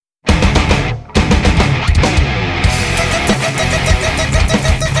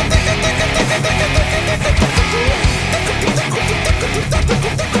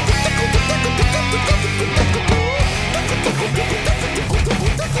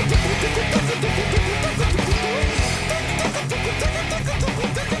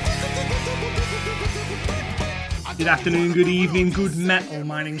Good afternoon, good evening, good metal.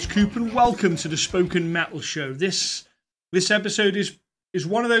 My name's Coop and welcome to the Spoken Metal Show. This episode is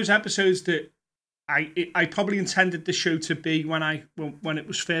one of those episodes that I probably intended the show to be when it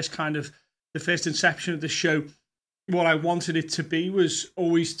was first kind of the first inception of the show. What I wanted it to be was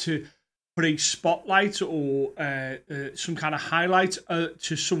always to put a spotlight or some kind of highlight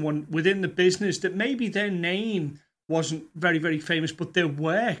to someone within the business that maybe their name wasn't very, very famous, but their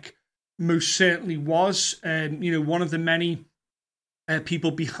work most certainly was. One of the many people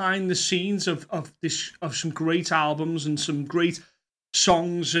behind the scenes of some great albums and some great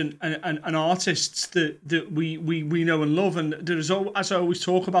songs and artists that we know and love. And there is, as I always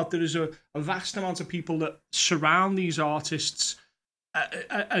talk about, there is a vast amount of people that surround these artists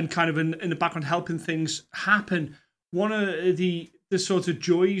and kind of in the background helping things happen. One of the sort of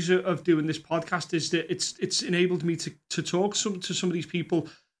joys of doing this podcast is that it's enabled me to talk to some of these people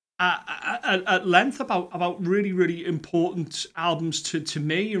at length about really, really important albums to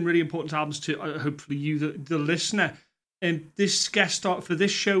me and really important albums to hopefully you, the listener. And this guest star for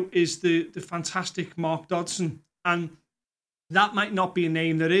this show is the fantastic Mark Dodson. And that might not be a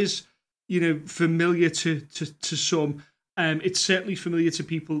name that is, familiar to some. It's certainly familiar to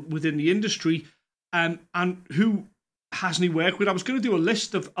people within the industry. And who hasn't he worked with? I was going to do a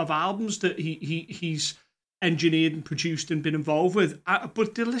list of albums that he's engineered and produced and been involved with,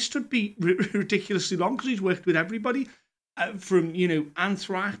 but the list would be ridiculously long because he's worked with everybody from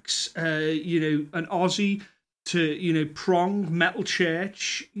Anthrax, an Ozzy to Prong, Metal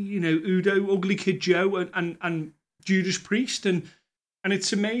Church, Udo, Ugly Kid Joe, and Judas Priest, and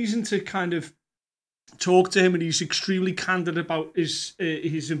it's amazing to kind of talk to him, and he's extremely candid about his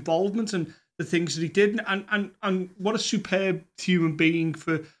involvement and the things that he did, and what a superb human being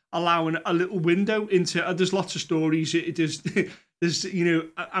for allowing a little window into. There's lots of stories. There's it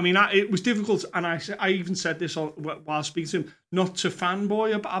was difficult, and I even said this while speaking to him, not to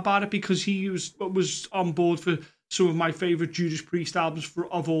fanboy about it because he was on board for some of my favourite Judas Priest albums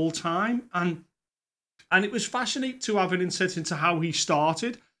of all time, and it was fascinating to have an insight into how he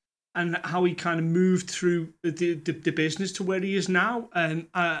started and how he kind of moved through the business to where he is now, and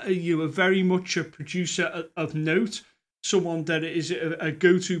very much a producer of note. Someone that is a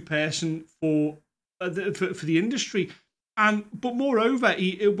go-to person for the industry, but moreover,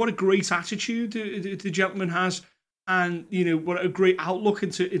 what a great attitude the gentleman has, and what a great outlook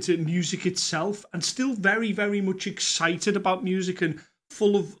into music itself, and still very, very much excited about music and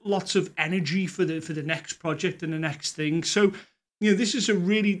full of lots of energy for the next project and the next thing. So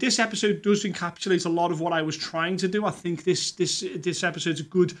this episode does encapsulate a lot of what I was trying to do. I think this episode's a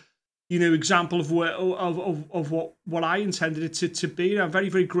good example of what I intended it to be. And I'm very,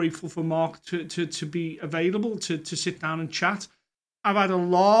 very grateful for Mark to be available to sit down and chat. I've had a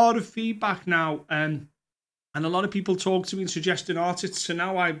lot of feedback now, and a lot of people talk to me and suggesting artists. So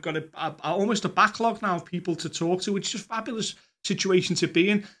now I've got almost a backlog now of people to talk to, which is a fabulous situation to be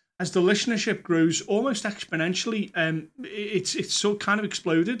in. As the listenership grows almost exponentially, it's so kind of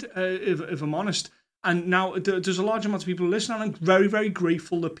exploded, if I'm honest. And now there's a large amount of people listening, and I'm very, very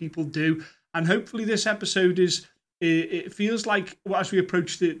grateful that people do. And hopefully this episode it feels like, as we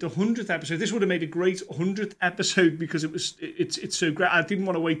approach the 100th episode, this would have made a great 100th episode because it's so great. I didn't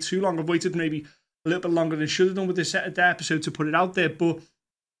want to wait too long. I've waited maybe a little bit longer than I should have done with this episode to put it out there. But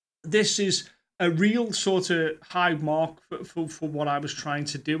this is a real sort of high mark for what I was trying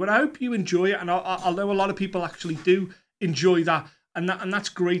to do. And I hope you enjoy it. And I know a lot of people actually do enjoy that. And that's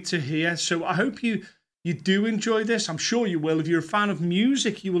great to hear. So I hope you do enjoy this. I'm sure you will. If you're a fan of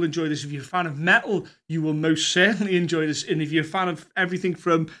music, you will enjoy this. If you're a fan of metal, you will most certainly enjoy this. And if you're a fan of everything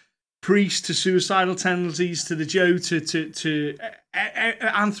from Priest to Suicidal Tendencies to the Joe to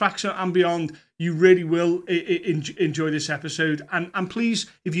Anthrax and beyond, you really will enjoy this episode. And please,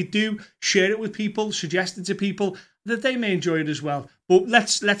 if you do, share it with people, suggest it to people that they may enjoy it as well. But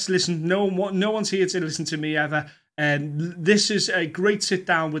let's listen. No one's here to listen to me ever. This is a great sit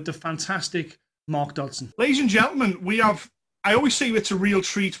down with the fantastic Mark Dodson. Ladies and gentlemen, I always say it's a real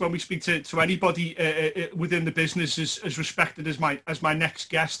treat when we speak to anybody within the business as respected as my next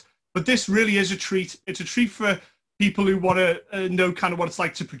guest. But this really is a treat. It's a treat for people who want to know kind of what it's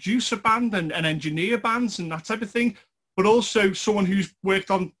like to produce a band and engineer bands and that type of thing. But also someone who's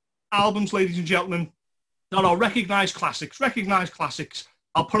worked on albums, ladies and gentlemen, that are recognized classics.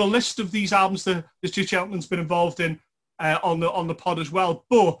 I'll put a list of these albums that this two gentleman's been involved in on the pod as well.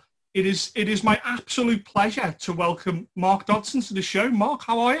 But it is my absolute pleasure to welcome Mark Dodson to the show. Mark,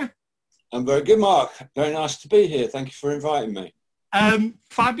 how are you? I'm very good, Mark. Very nice to be here. Thank you for inviting me.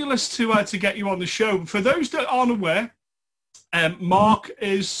 Fabulous to get you on the show. For those that aren't aware, Mark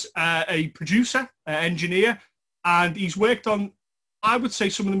is a producer, engineer, and he's worked on, I would say,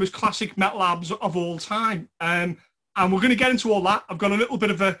 some of the most classic metal albums of all time. And we're going to get into all that. I've got a little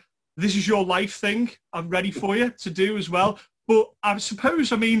bit of a "This Is Your Life" thing I'm ready for you to do as well. But I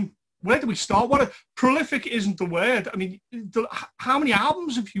suppose, I mean, where do we start? Prolific isn't the word. I mean, how many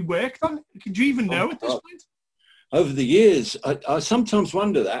albums have you worked on? Could you even know at this point? Over the years, I sometimes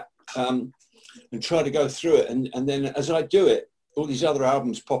wonder that and try to go through it. And then as I do it, all these other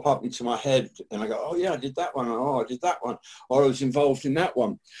albums pop up into my head and I go, oh yeah, I did that one. Oh, I did that one. Or I was involved in that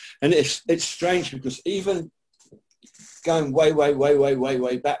one. And it's strange because even going way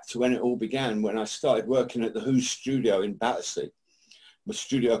back to when it all began, when I started working at the Who's studio in Battersea, a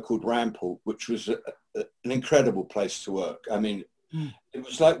studio called Rampart, which was an incredible place to work. I mean, it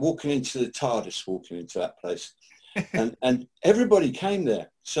was like walking into the TARDIS, walking into that place. and everybody came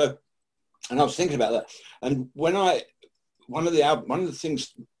there. So, and I was thinking about that. And when one of the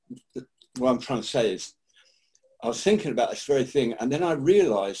things that, what I'm trying to say is, I was thinking about this very thing, and then I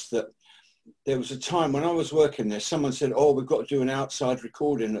realised that there was a time when I was working there, someone said, oh, we've got to do an outside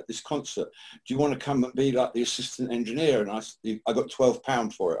recording at this concert. Do you want to come and be like the assistant engineer? And I got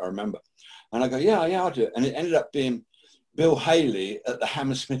 £12 for it, I remember. And I go, yeah, I'll do it. And it ended up being Bill Haley at the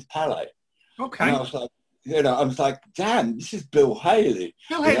Hammersmith Palais. Okay. And I was like, I was like, damn, this is Bill Haley.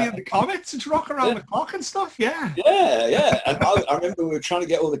 Bill Haley and the Comets, it's Rock Around the Clock and stuff, yeah. Yeah. And I remember we were trying to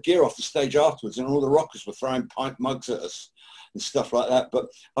get all the gear off the stage afterwards and all the rockers were throwing pint mugs at us and stuff like that. But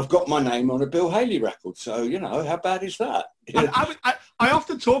I've got my name on a Bill Haley record, so, how bad is that? I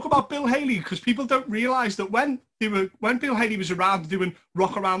often talk about Bill Haley because people don't realise that when Bill Haley was around doing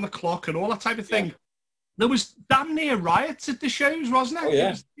Rock Around the Clock and all that type of thing, there was damn near riots at the shows, wasn't it?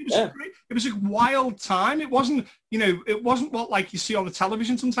 Oh, yeah. It was a wild time. It wasn't, it wasn't what like you see on the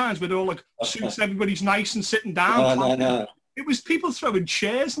television sometimes where they're all like suits, everybody's nice and sitting down. No. It was people throwing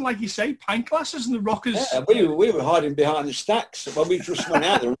chairs and, like you say, pint glasses, and the rockers. Yeah, we were hiding behind the stacks. When we just went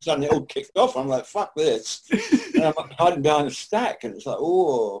out there and suddenly it all kicked off. I'm like, fuck this. And I'm hiding behind the stack, and it's like,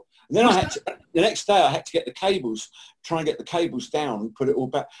 oh. And then the next day I had to get the cables, try and get the cables down and put it all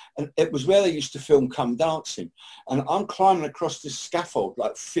back. And it was where they used to film Come Dancing. And I'm climbing across this scaffold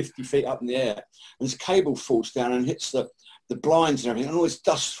like 50 feet up in the air. And this cable falls down and hits the blinds and everything. And all this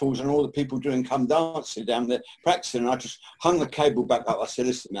dust falls on all the people doing Come Dancing down there practicing. And I just hung the cable back up. I said,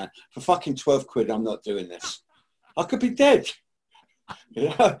 listen, man, for fucking 12 quid, I'm not doing this. I could be dead.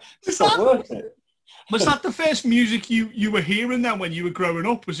 It's not worth it. Was that the first music you were hearing then when you were growing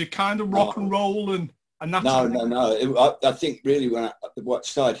up? Was it kind of rock and roll and that? No. I think really what I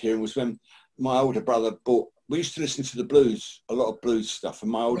started hearing was when my older brother we used to listen to the blues, a lot of blues stuff,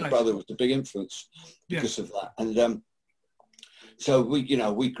 and my older brother was a big influence because of that. And so we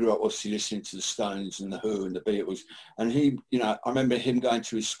grew up obviously listening to the Stones and the Who and the Beatles. And he, I remember him going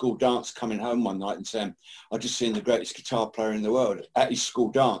to his school dance, coming home one night and saying, I just seen the greatest guitar player in the world at his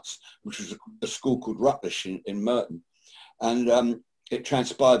school dance, which was a school called Rutlish in Merton. And it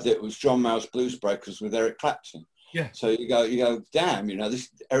transpired that it was John Mayall's Blues Breakers with Eric Clapton. Yeah. So you go, damn, this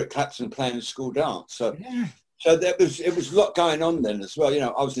is Eric Clapton playing the school dance. So, so it was a lot going on then as well.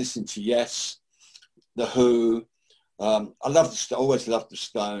 I was listening to Yes, the Who. I always loved the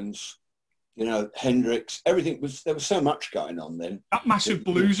Stones, Hendrix, everything there was so much going on then. That massive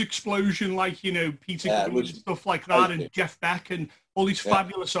blues explosion, like, Peter Green and stuff like that, and Jeff Beck and all these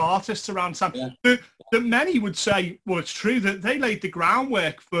fabulous artists around time. That many would say, well, it's true that they laid the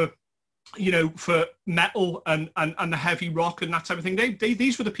groundwork for metal and the heavy rock and that type of thing.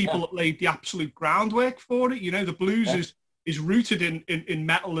 These were the people that laid the absolute groundwork for it. The blues is rooted in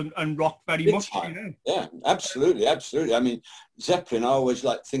metal and rock very much. Yeah, absolutely. I mean, Zeppelin, I always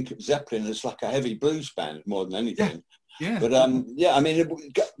think of Zeppelin as like a heavy blues band more than anything. Yeah. But I mean,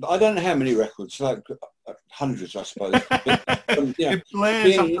 I don't know how many records, like hundreds, I suppose. But, it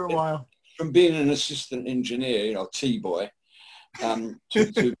blares after a while. From being an assistant engineer, T-boy,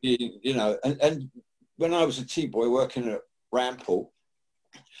 to being, and when I was a T-boy working at Rampart,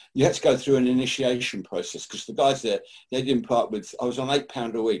 you had to go through an initiation process because the guys there, they didn't part with, I was on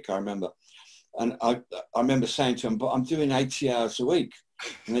 £8 a week, I remember. And I remember saying to them, but I'm doing 80 hours a week.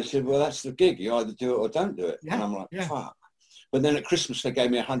 And they said, well, that's the gig. You either do it or don't do it. Yeah, and I'm like, fuck. But then at Christmas, they gave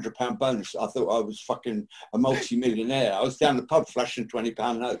me £100 bonus. I thought I was fucking a multi-millionaire. I was down the pub flashing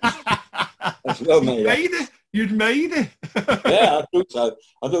 £20 notes. That's well made. You'd made it. Yeah, I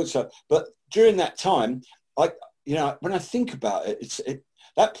thought so. But during that time, when I think about it,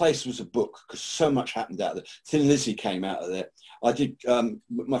 that place was a book because so much happened out there. Thin Lizzy came out of there. I did,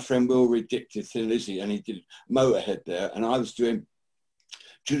 my friend Will Reed did Thin Lizzy, and he did Motorhead there, and I was doing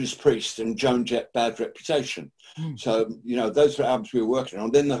Judas Priest and Joan Jett, Bad Reputation. So, those were albums we were working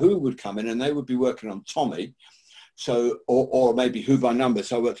on. Then the Who would come in and they would be working on Tommy. So, or maybe Who by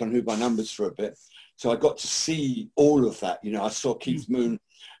Numbers. I worked on Who by Numbers for a bit. So I got to see all of that. You know, I saw Keith Moon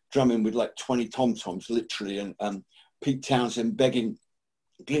drumming with like 20 tom-toms, literally, and Pete Townsend begging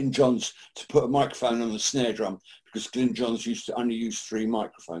Glyn Johns to put a microphone on the snare drum because Glyn Johns used to only use 3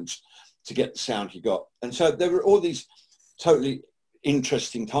 microphones to get the sound he got. And so there were all these totally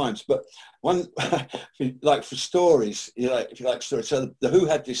interesting times. But one, like for stories, if you like stories, so the Who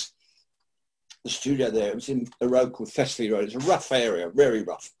had the studio there. It was in a road called Thessaly Road. It's a rough area, very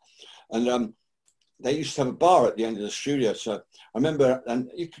rough. And they used to have a bar at the end of the studio. So I remember, and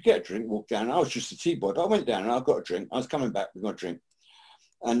you could get a drink, walk down. I was just a T-boy, but I went down and I got a drink. I was coming back with my drink.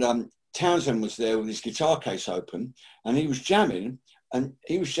 And Townsend was there with his guitar case open, and he was jamming,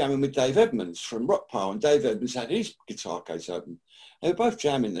 with Dave Edmunds from Rockpile, and Dave Edmunds had his guitar case open. They were both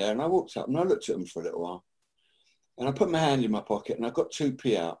jamming there, and I walked up and I looked at them for a little while. And I put my hand in my pocket and I got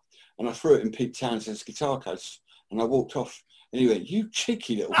 2p out, and I threw it in Pete Townsend's guitar case, and I walked off. And he went, "You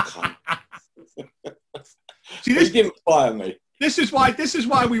cheeky little cunt." See, he didn't fire me. This is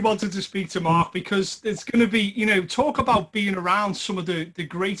why we wanted to speak to Mark, because it's going to be, you know, talk about being around some of the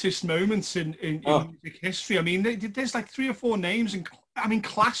greatest moments in music history. I mean, there's like 3 or 4 names, and I mean,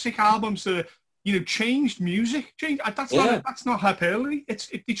 classic albums that, you know, changed music. That's not hyperbole.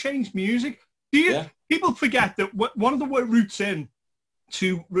 They changed music. People forget that one of the routes in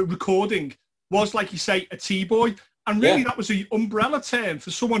to recording was, like you say, a T-boy. And really, that was an umbrella term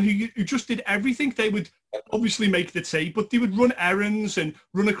for someone who just did everything. They would obviously make the tea, but they would run errands and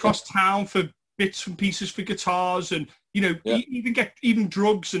run across town for bits and pieces for guitars, and, you know, even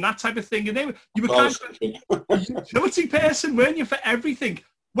drugs and that type of thing. And you were kind of a utility person, weren't you, for everything?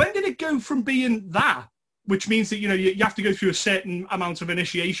 When did it go from being that, which means that, you know, you have to go through a certain amount of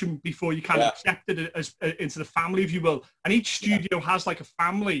initiation before you kind of accepted as into the family, if you will, and each studio has like a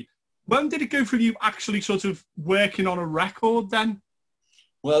family. When did it go from you actually sort of working on a record then?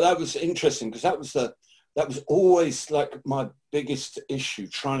 Well, that was interesting, because that was always like my biggest issue,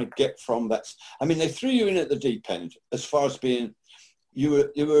 trying to get from that. I mean, they threw you in at the deep end as far as being, you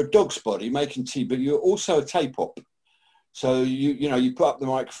were a dog's body making tea, but you were also a tape op. So you put up the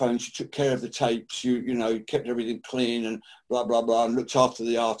microphones, you took care of the tapes, you kept everything clean and blah, blah, blah, and looked after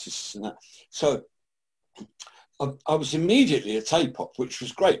the artists and that. So I was immediately a tape op, which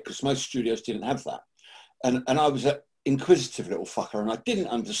was great because most studios didn't have that. And I was an inquisitive little fucker, and I didn't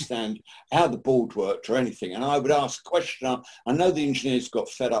understand how the board worked or anything. And I would ask questions. I know the engineers got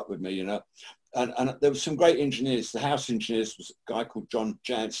fed up with me, you know. And there were some great engineers. The house engineers was a guy called John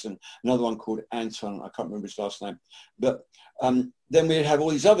Jansen, another one called Anton, I can't remember his last name. But then we had all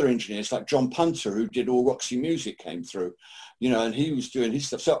these other engineers like John Punter, who did all Roxy Music, came through, you know, and he was doing his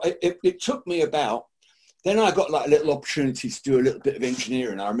stuff. So it took me about, then I got like a little opportunity to do a little bit of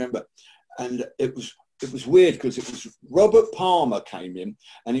engineering, I remember. And it was weird because it was Robert Palmer came in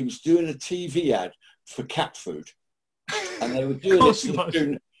and he was doing a TV ad for cat food. And they were doing it to the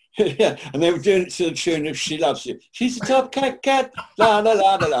tune, and they were doing it to the tune of "She Loves You." She's a top cat, la la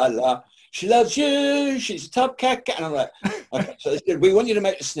la la la la. She loves you. She's a top cat. And I'm like, okay. So they said, "We want you to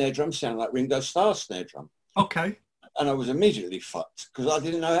make the snare drum sound like Ringo Starr's snare drum." Okay. And I was immediately fucked because I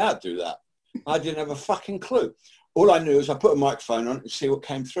didn't know how to do that. I didn't have a fucking clue. All I knew was I put a microphone on it and see what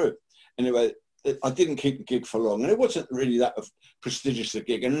came through. Anyway, I didn't keep the gig for long, and it wasn't really that prestigious a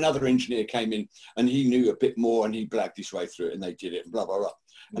gig. And another engineer came in, and he knew a bit more, and he blagged his way through it, and they did it, and blah blah blah.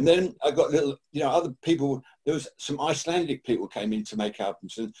 And then I got little, you know, other people. There was some Icelandic people came in to make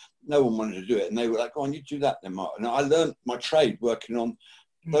albums, and no one wanted to do it, and they were like, "Go on, you do that then, Mark." And I learned my trade working on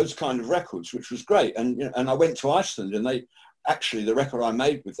those kind of records, which was great. And you know, and I went to Iceland, and they. Actually, the record I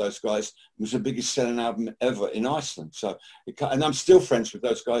made with those guys was the biggest selling album ever in Iceland. So, and I'm still friends with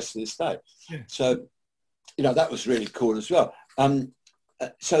those guys to this day. Yeah. So, you know, that was really cool as well.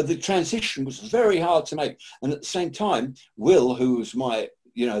 So the transition was very hard to make. And at the same time, Will, who was my,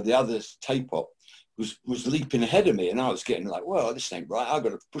 you know, the other tape op, was leaping ahead of me. And I was getting like, well, this ain't right. I've got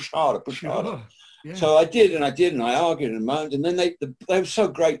to push harder. Yeah. So I did, and I argued and moaned. And then they were so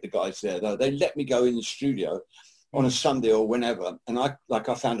great, the guys there, though. They let me go in the studio on a Sunday or whenever, and I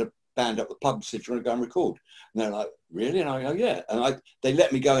found a band at the pub and said, "Do you want to go and record?" And they're like, "Really?" And I go, "Yeah." And they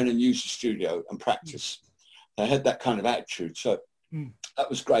let me go in and use the studio and practice. They had that kind of attitude, so that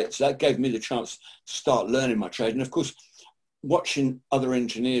was great. So that gave me the chance to start learning my trade. And of course, watching other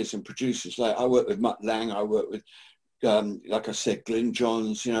engineers and producers, like I worked with Mutt Lang, I worked with, like I said, Glyn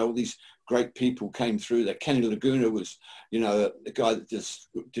Johns, you know, all these great people came through there. Kenny Laguna was, you know, the guy that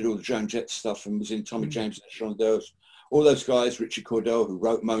did all the Joan Jett stuff and was in Tommy James and Shondells. All those guys, Richie Cordell, who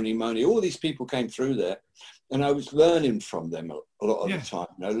wrote Money Money, all these people came through there. And I was learning from them a lot of the time,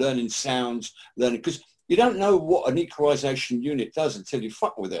 you know, learning sounds, because you don't know what an equalization unit does until you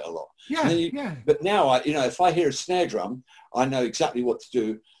fuck with it a lot. Yeah, But now, if I hear a snare drum, I know exactly what to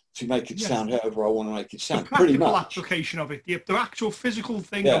do to make it sound however I want to make it sound. The practical application of it, the actual physical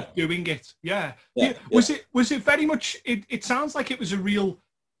thing of doing it. Was it very much? It sounds like it was a real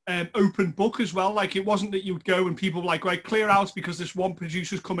open book as well. Like it wasn't that you would go and people were like, right, clear out because this one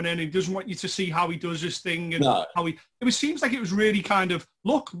producer's coming in and he doesn't want you to see how he does this thing and how he. It seems like it was really kind of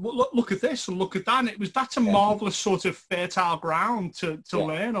look at this and look at that. And that's a marvelous sort of fertile ground to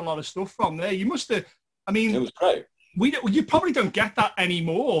learn a lot of stuff from there. You must have. I mean, it was great. You probably don't get that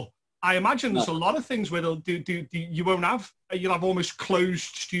anymore. I imagine there's a lot of things where they'll you won't have. You'll have almost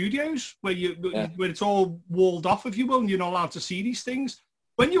closed studios where where it's all walled off, if you will, and you're not allowed to see these things.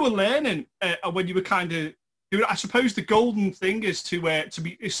 When you were learning, when you were kind of doing, I suppose the golden thing is to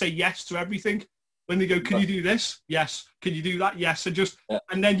say yes to everything. When they go, can you do this? Yes. Can you do that? Yes.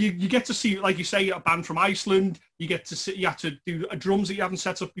 And then you get to see, like you say, a band from Iceland. You get to see, you have to do drums that you haven't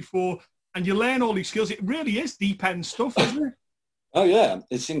set up before. And you learn all these skills. It really is deep end stuff, isn't it? Oh yeah,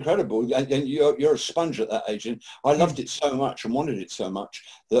 it's incredible. And you're a sponge at that age. And I loved it so much and wanted it so much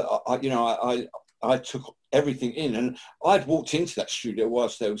that I took everything in. And I'd walked into that studio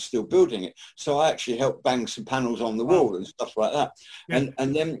whilst they were still building it. So I actually helped bang some panels on the wall and stuff like that. Yeah.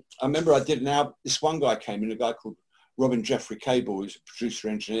 And then I remember I did this one guy came in, a guy called Robin Jeffrey Cable, who's a producer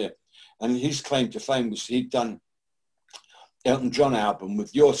engineer. And his claim to fame was he'd done Elton John album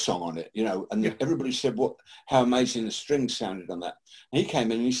with your song on it, and everybody said how amazing the strings sounded on that. And he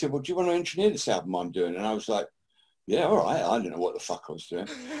came in and he said, well, do you want to engineer this album I'm doing? And I was like, yeah, all right. I didn't know what the fuck I was doing.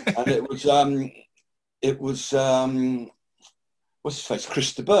 And it was what's his face,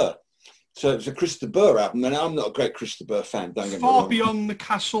 Chris de Burgh. So it was a Chris de Burgh album, and I'm not a great Chris de Burgh fan, don't get me wrong. Far Beyond the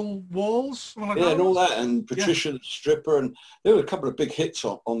Castle Walls. And all that, and Patricia the Stripper, and there were a couple of big hits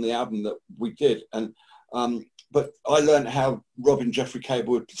on the album that we did. And but I learned how Robin Jeffrey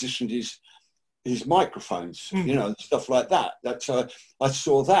Cable had positioned his microphones, stuff like that. So I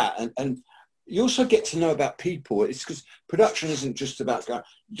saw that, and you also get to know about people. It's because production isn't just about going,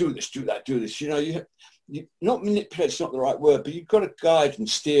 do this, do that, do this. You not manipulate, it's not the right word, but you've got to guide and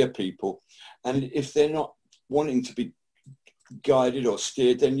steer people. And if they're not wanting to be guided or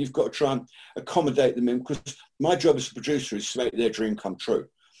steered, then you've got to try and accommodate them in, because my job as a producer is to make their dream come true.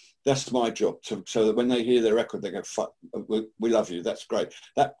 That's my job, so that when they hear their record, they go, fuck, we love you, that's great.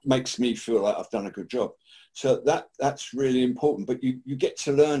 That makes me feel like I've done a good job. So that's really important. But you get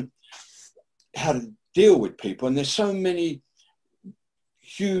to learn how to deal with people. And there's so many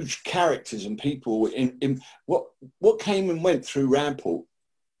huge characters and people in what came and went through Rampart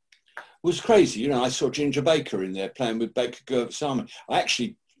was crazy. I saw Ginger Baker in there playing with Baker Gervais-Simon. I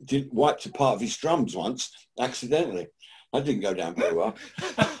actually wiped a part of his drums once, accidentally. I didn't go down very well.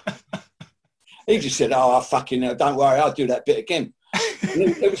 He just said, oh, don't worry, I'll do that bit again.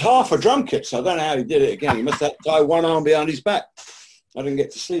 It was half a drum kit, so I don't know how he did it again. He must have tied one arm behind his back. I didn't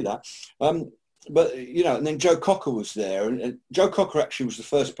get to see that. But, and then Joe Cocker was there. And Joe Cocker actually was the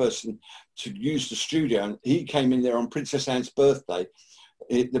first person to use the studio. And he came in there on Princess Anne's birthday.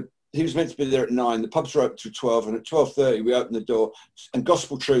 He was meant to be there at 9. The pubs were open till 12. And at 12:30, we opened the door. And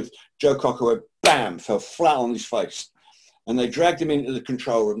Gospel Truth, Joe Cocker went, bam, fell flat on his face. And they dragged him into the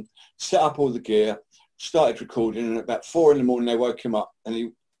control room, set up all the gear, started recording, and at about 4 a.m, they woke him up,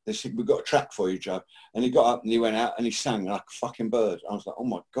 and they said, we've got a track for you, Joe. And he got up and he went out and he sang like a fucking bird. I was like, oh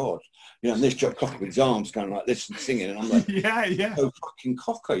my God. And this Joe Cocker with his arms going like this and singing. And I'm like, yeah. Joe fucking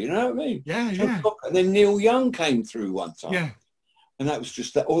Cocker, you know what I mean? Yeah. Cocker. And then Neil Young came through one time. Yeah. And that was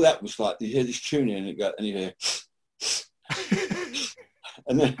just that. All that was like, you hear this tune in and you hear,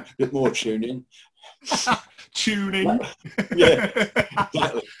 and then a bit more tuning. Tuning. Yeah,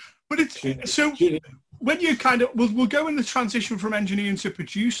 exactly. But it's so when you kind of we'll go in the transition from engineering to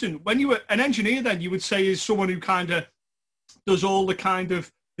producing. When you were an engineer, then you would say is someone who kind of does all the kind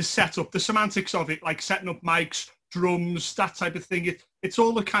of the setup, the semantics of it, like setting up mics, drums, that type of thing. It's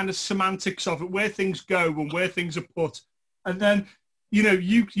all the kind of semantics of it, where things go and where things are put. And then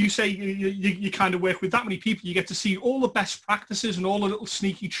you say you kind of work with that many people, you get to see all the best practices and all the little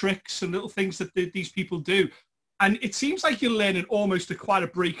sneaky tricks and little things that these people do. And it seems like you're learning almost at quite a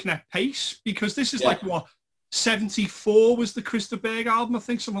breakneck pace, because this is like, 74 was the Chris de Burgh album, I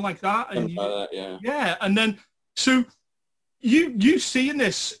think, something like that. And yeah. And then, so you seeing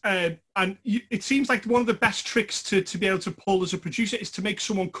this, it seems like one of the best tricks to be able to pull as a producer is to make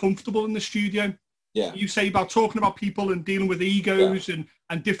someone comfortable in the studio. Yeah. You say about talking about people and dealing with egos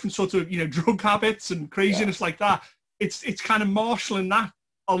and different sorts of, drug habits and craziness like that. It's kind of marshalling that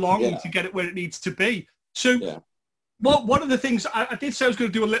along to get it where it needs to be. So Well, one of the things I did say I was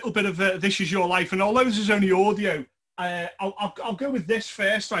going to do a little bit of This Is Your Life, and although this is only audio, I'll go with this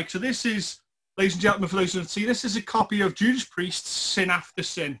first. Right, so this is, ladies and gentlemen, for those who don't see, this is a copy of Judas Priest's Sin After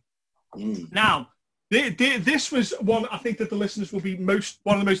Sin. Now, this was one I think that the listeners will be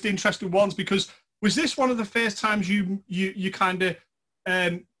one of the most interesting ones, because was this one of the first times you kind of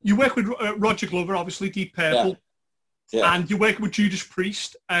you work with Roger Glover, obviously Deep Purple, and you're working with Judas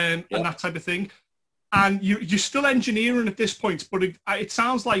Priest and that type of thing, and you're still engineering at this point, but it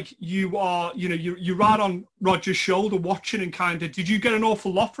sounds like you are, you're right on Roger's shoulder watching, and kind of, did you get an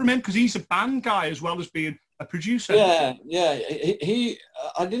awful lot from him, because he's a band guy as well as being a producer? I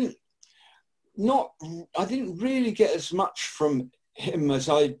didn't really get as much from him as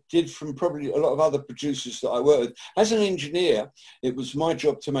I did from probably a lot of other producers that I worked with. As an engineer, it was my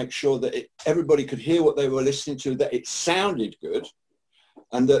job to make sure that everybody could hear what they were listening to, that it sounded good,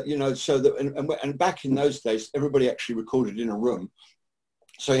 and that, so that, and back in those days, everybody actually recorded in a room.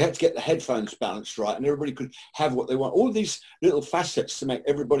 So you had to get the headphones balanced right, and everybody could have what they want. All these little facets to make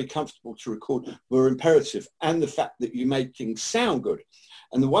everybody comfortable to record were imperative, and the fact that you made things sound good.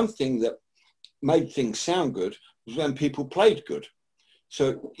 And the one thing that made things sound good was when people played good.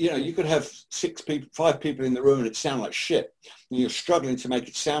 So, you could have 5 people in the room and it sound like shit, and you're struggling to make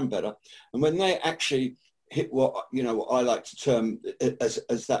it sound better. And when they actually hit what I like to term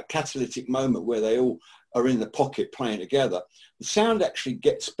as that catalytic moment where they all are in the pocket playing together, the sound actually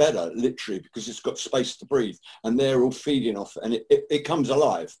gets better, literally, because it's got space to breathe, and they're all feeding off, and it comes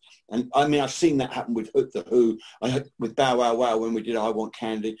alive. And I mean, I've seen that happen with The Who, with Bow Wow Wow when we did I Want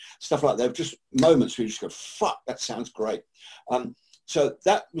Candy, stuff like that. Just moments where you just go, fuck, that sounds great. So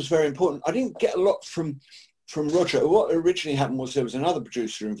that was very important. I didn't get a lot from Roger. What originally happened was there was another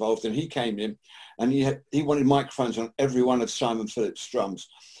producer involved, and he came in, and he wanted microphones on every one of Simon Phillips' drums.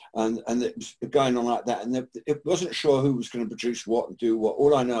 And it was going on like that. And it wasn't sure who was going to produce what and do what.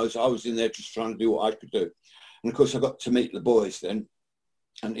 All I know is I was in there just trying to do what I could do. And of course, I got to meet the boys then.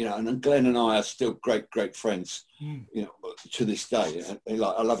 And, and Glenn and I are still great, great friends, to this day. And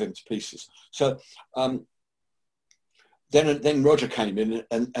I love him to pieces. So then Roger came in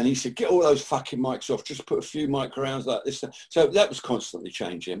and he said, get all those fucking mics off, just put a few mic rounds like this. So that was constantly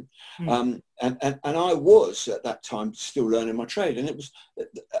changing. And I was at that time still learning my trade. And it was,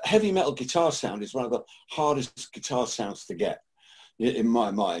 heavy metal guitar sound is one of the hardest guitar sounds to get in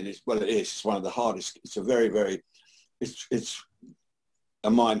my mind. It is. It's one of the hardest. It's a very, very, it's a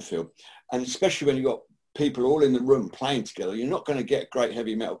minefield. And especially when you've got people all in the room playing together, you're not going to get great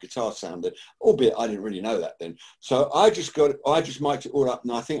heavy metal guitar sound, albeit I didn't really know that then. So I just mic'd it all up,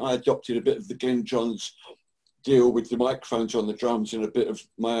 and I think I adopted a bit of the Glenn Johns deal with the microphones on the drums and a bit of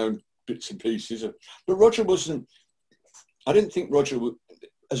my own bits and pieces. But Roger wasn't, I didn't think Roger,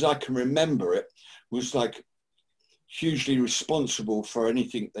 as I can remember it, was like hugely responsible for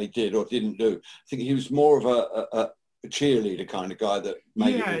anything they did or didn't do. I think he was more of a cheerleader kind of guy that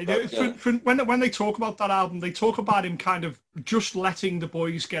made it. When they talk about that album, they talk about him kind of just letting the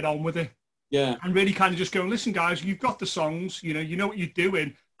boys get on with it. Yeah. And really kind of just going, listen, guys, you've got the songs, you know what you're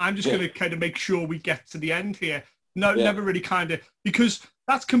doing. I'm just going to kind of make sure we get to the end here. No, never really kind of, because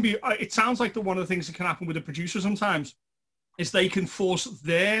that can be, it sounds like one of the things that can happen with a producer sometimes is they can force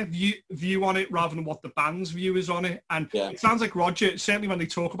their view on it rather than what the band's view is on it. And it sounds like Roger, certainly when they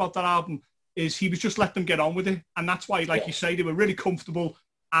talk about that album, is he was just let them get on with it. And that's why, like you say, they were really comfortable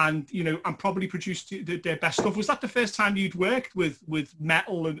and, and probably produced their best stuff. Was that the first time you'd worked with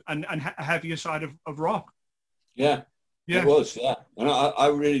metal and a heavier side of rock? Yeah, it was, And I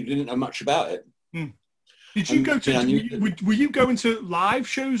really didn't know much about it. Did you go to, were you going to live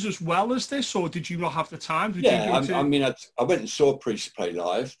shows as well as this, or did you not have the time? I went and saw Priest play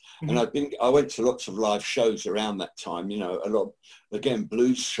live, and I went to lots of live shows around that time, a lot of, again,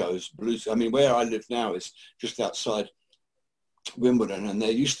 blues shows. I mean, where I live now is just outside Wimbledon, and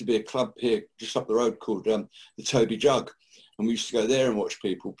there used to be a club here just up the road called the Toby Jug, and we used to go there and watch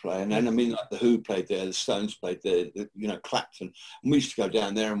people play. And then, like the Who played there, the Stones played there, Clapton, and we used to go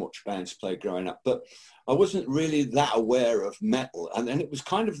down there and watch bands play growing up. But I wasn't really that aware of metal, and then it was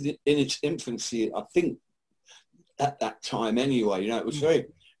kind of in its infancy, I think, at that time anyway. It was very,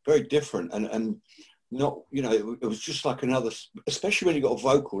 very different, and not, it was just like another, especially when you got a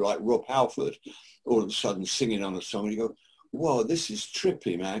vocal like Rob Halford all of a sudden singing on a song, and you go, whoa, this is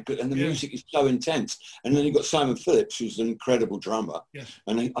trippy, man. And the music is so intense. And then you've got Simon Phillips, who's an incredible drummer. Yes.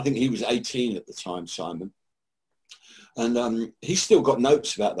 And I think he was 18 at the time, Simon. And he's still got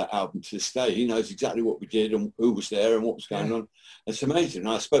notes about that album to this day. He knows exactly what we did and who was there and what was going on. It's amazing.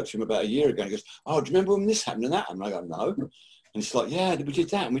 And I spoke to him about a year ago, and he goes, oh, do you remember when this happened and that happened? And I go, no. And it's like, yeah, we did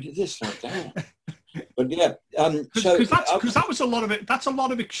that and we did this. And I'm like, damn. But yeah, because that was a lot of it. That's a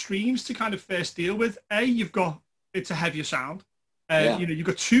lot of extremes to kind of first deal with. It's a heavier sound. You've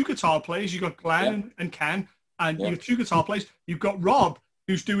got two guitar players. You've got Glenn and Ken, and you've got two guitar players. You've got Rob,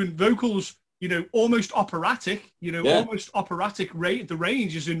 who's doing vocals, almost operatic, almost operatic rate. The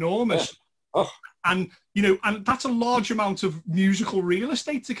range is enormous. Yeah. Oh. And that's a large amount of musical real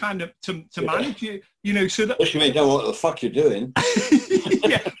estate to kind of to manage, so that especially when you don't know what the fuck you're doing.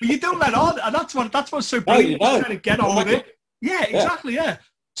 Yeah, but you don't let on, and that's what's so brilliant. No, you kind of get on with it. Yeah, exactly. Yeah.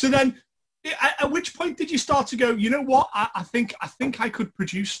 So then, at which point did you start to go, you know what? I think I could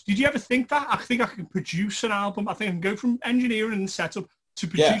produce. Did you ever think that? I think I can produce an album. I think I can go from engineering and setup to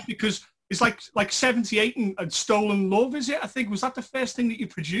produce, because it's like 78 and Stolen Love, is it? I think, was that the first thing that you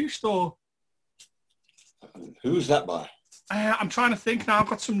produced, or? Who was that by? I'm trying to think now. I've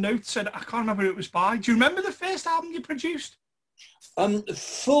got some notes. I can't remember who it was by. Do you remember the first album you produced?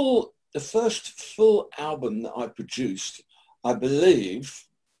 The first full album that I produced, I believe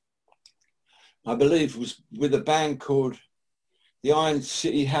was with a band called the Iron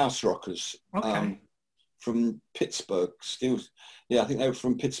City House Rockers. Okay. From Pittsburgh. I think they were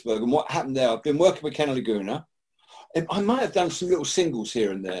from Pittsburgh. And what happened there, I've been working with Kenny Laguna. I might have done some little singles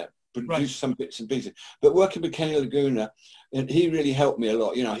here and there, produced some bits and pieces, but working with Kenny Laguna, and he really helped me a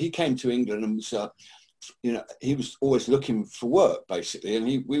lot. He came to England and was, he was always looking for work, basically, and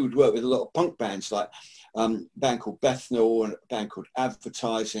we would work with a lot of punk bands, like a band called Bethnal and a band called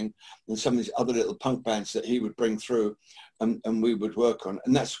Advertising, and some of these other little punk bands that he would bring through, and we would work on.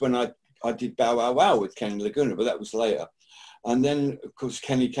 And that's when I did Bow Wow Wow with Kenny Laguna, but that was later. And then, of course,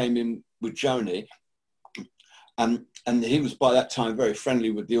 Kenny came in with Joni, and he was by that time very friendly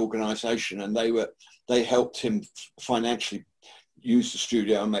with the organisation, and they helped him financially use the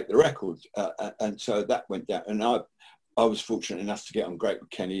studio and make the record, and so that went down. And I was fortunate enough to get on great with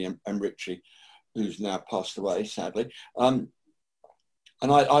Kenny and Richie, who's now passed away, sadly. And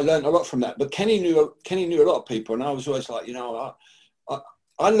I learned a lot from that. But Kenny knew a lot of people, and I was always like,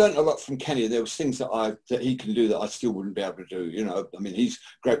 I learned a lot from Kenny. There was things that he can do that I still wouldn't be able to do. I mean, he's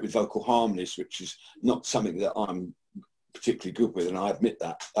great with vocal harmonies, which is not something that I'm particularly good with, and I admit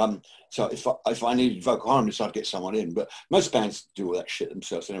that. So if I needed vocal harmonies, I'd get someone in. But most bands do all that shit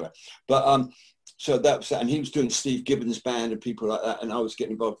themselves anyway. But so that was that. And he was doing Steve Gibbons' band and people like that, and I was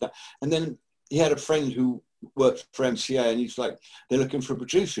getting involved with that. And then he had a friend who worked for MCA, and he's like, they're looking for a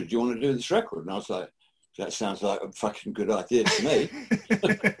producer. Do you want to do this record? And I was like, that sounds like a fucking good idea to me.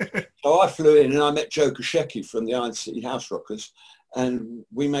 So I flew in and I met Joe Koshecki from the Iron City House Rockers, and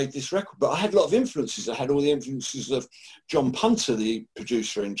we made this record. But I had a lot of influences. I had all the influences of John Punter, the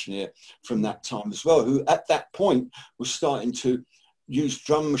producer engineer from that time as well, who at that point was starting to use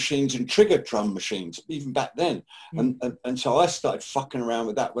drum machines and trigger drum machines, even back then. And so I started fucking around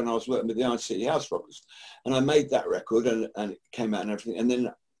with that when I was working with the Iron City House Rockers. And I made that record, and it came out and everything. And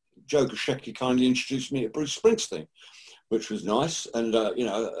then Joe Koshecki kindly introduced me to Bruce Springsteen, which was nice. And,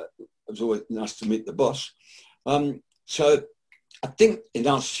 it was always nice to meet the boss. So I think, in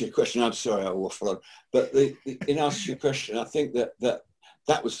answer to your question, I'm sorry I waffle on, but in answer to your question, I think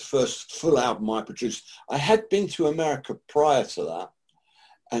that was the first full album I produced. I had been to America prior to that,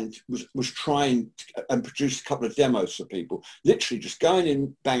 and was trying and produced a couple of demos for people, literally just going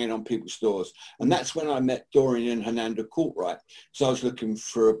in, banging on people's doors. And that's when I met Dorian and Hernando Courtwright. So I was looking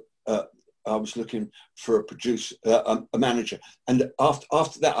for a producer, a manager. And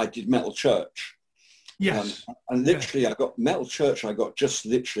after that, I did Metal Church. Yes. And literally, I got Metal Church. I got just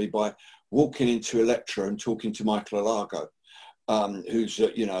literally by walking into Elektra and talking to Michael Alago, who's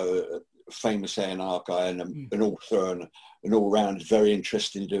a famous A&R guy and an author and an all-round very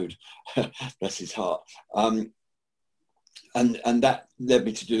interesting dude. Bless his heart. And that led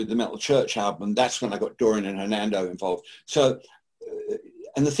me to do the Metal Church album. That's when I got Dorian and Hernando involved. So,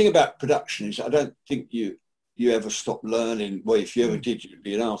 and the thing about production is I don't think you ever stop learning. Well, if you ever did, you'd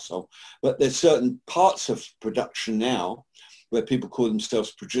be an arsehole. But there's certain parts of production now where people call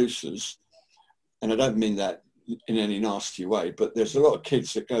themselves producers. And I don't mean that in any nasty way, but there's a lot of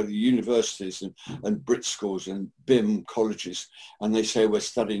kids that go to universities and Brit schools and BIM colleges, and they say we're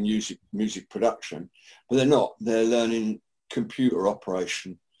studying music production, but they're not. They're learning computer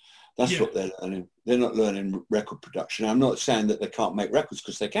operation. That's what they're learning. They're not learning record production. I'm not saying that they can't make records,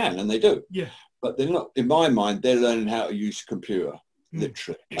 because they can, and they do. Yeah. But they're not, in my mind, they're learning how to use a computer,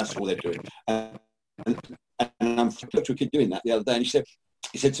 literally. That's all they're doing. And I'm talking to a kid doing that the other day, and he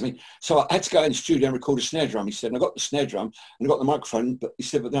said to me, so I had to go in the studio and record a snare drum. He said, and I got the snare drum and I got the microphone, but he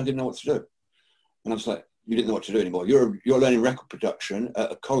said, but then I didn't know what to do. And I was like, you didn't know what to do anymore. You're learning record production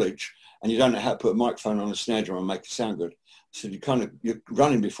at a college, and you don't know how to put a microphone on a snare drum and make it sound good. I said, you're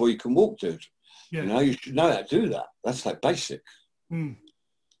running before you can walk, dude. Yeah. You know, you should know how to do that. That's like basic. Mm.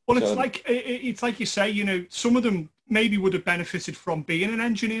 Well, So, it's like you say, you know, some of them maybe would have benefited from being an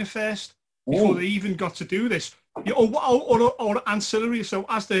engineer first before they even got to do this, or ancillary. So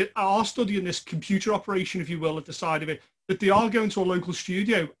as they are studying this computer operation, if you will, at the side of it, that they are going to a local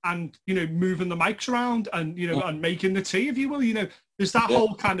studio and, you know, moving the mics around and, you know, and making the tea, if you will. You know, there's that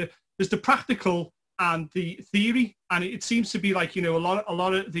whole kind of, there's the practical and the theory, and it seems to be like, you know, a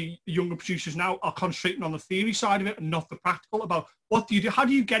lot of the younger producers now are concentrating on the theory side of it and not the practical about what do you do, how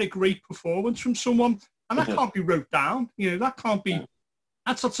do you get a great performance from someone, and that can't be wrote down, you know, that can't be,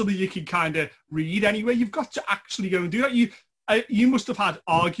 that's not something you can kind of read anyway. You've got to actually go and do that. You must have had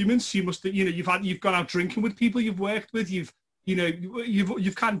arguments. You must have, you know, you've gone out drinking with people you've worked with. You've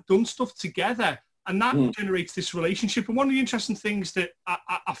kind of done stuff together. And that generates this relationship. And one of the interesting things that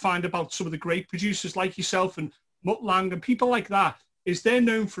I find about some of the great producers like yourself and Mutt Lange and people like that is they're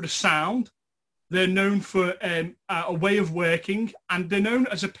known for the sound, they're known for a way of working, and they're known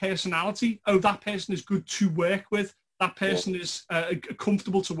as a personality. Oh, that person is good to work with. That person is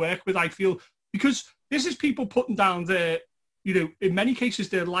comfortable to work with, I feel. Because this is people putting down their, you know, in many cases,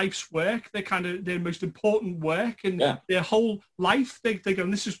 their life's work, their most important work, and their whole life. They go,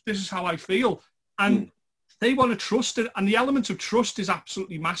 this is how I feel. And they want to trust it, and the element of trust is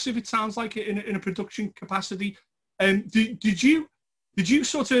absolutely massive. It sounds like in a production capacity. Did you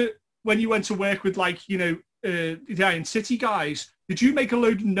sort of, when you went to work with, like, you know, the Iron City guys, did you make a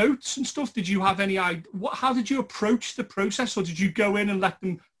load of notes and stuff? Did you have any idea? How did you approach the process, or did you go in and let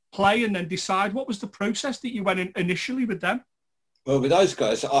them play and then decide? What was the process that you went in initially with them? Well, with those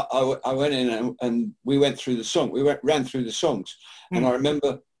guys, I went in and we went through the song. Ran through the songs, and I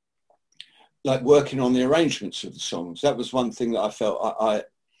remember, like, working on the arrangements of the songs. That was one thing that I felt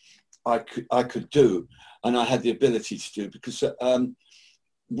I could do, and I had the ability to do, because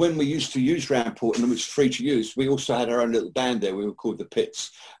when we used to use Ramport and it was free to use, we also had our own little band there. We were called the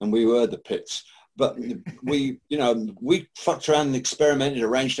Pits, and we were the Pits. But we, you know, we fucked around and experimented,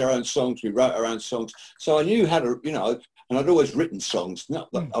 arranged our own songs. We wrote our own songs. So I knew how to, you know, and I'd always written songs.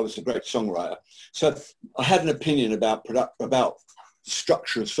 Not that I was a great songwriter. So I had an opinion about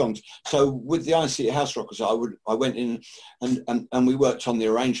structure of songs. So with the Iron City House Rockers, I went in and we worked on the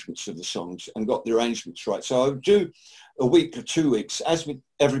arrangements of the songs and got the arrangements right. So I would do a week or 2 weeks, as with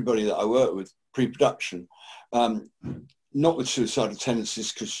everybody that I work with, pre-production, not with Suicidal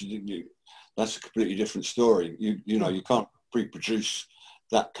Tendencies, because that's a completely different story. You know, you can't pre-produce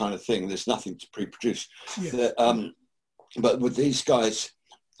that kind of thing. There's nothing to pre-produce. But with these guys,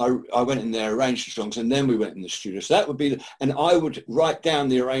 I went in there, arranged the songs, and then we went in the studio. So that would be, and I would write down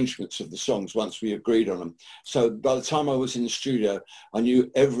the arrangements of the songs once we agreed on them. So by the time I was in the studio, I knew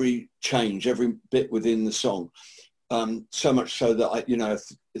every change, every bit within the song. So much so that you know,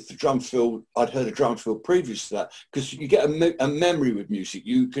 if the drum fill, I'd heard a drum fill previous to that, because you get a memory with music.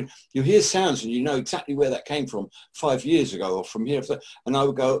 You hear sounds and you know exactly where that came from 5 years ago or from here. And I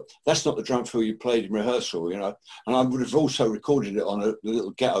would go, that's not the drum fill you played in rehearsal, you know. And I would have also recorded it on a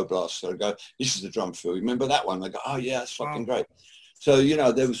little ghetto blaster. I'd go, this is the drum fill. You remember that one? I go, oh yeah, that's fucking great. So, you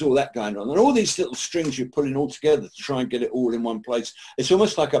know, there was all that going on. And all these little strings you're pulling all together to try and get it all in one place. It's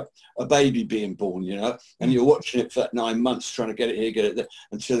almost like a baby being born, you know, and you're watching it for 9 months trying to get it here, get it there,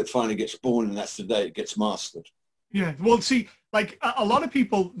 until it finally gets born, and that's the day it gets mastered. Yeah, well, see, like a lot of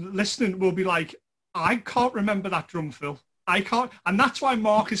people listening will be like, I can't remember that drum fill. I can't. And that's why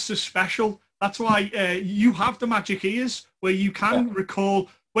Mark is so special. That's why you have the magic ears where you can recall,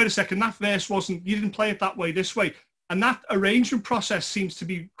 wait a second, that verse wasn't, you didn't play it that way, this way. And that arrangement process seems to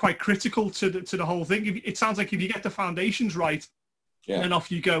be quite critical to the whole thing. It sounds like if you get the foundations right, then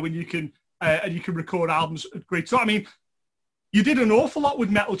off you go, and you can record albums. Great. So I mean, you did an awful lot with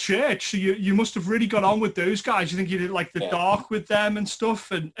Metal Church, so you must have really got on with those guys. You think you did like the Dark with them and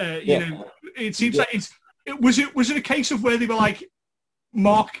stuff, and you know, it seems like was it a case of where they were like,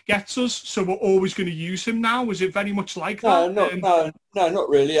 Mark gets us, so we're always going to use him now? Was it very much like that? No, not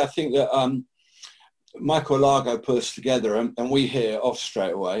really. I think that Michael Largo put us together, and we hit it off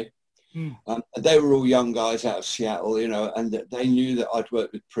straight away. They were all young guys out of Seattle, you know, and they knew that I'd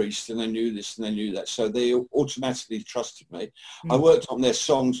worked with Priest, and they knew this and they knew that, so they automatically trusted me. I worked on their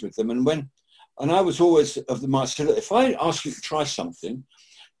songs with them, and I was always of the mindset, if I ask you to try something,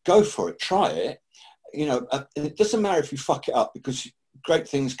 go for it, try it, you know, and it doesn't matter if you fuck it up, because great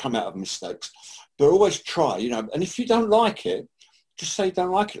things come out of mistakes, but always try, you know, and if you don't like it, just say you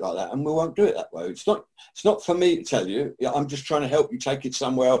don't like it like that, and we won't do it that way. It's not for me to tell you. I'm just trying to help you take it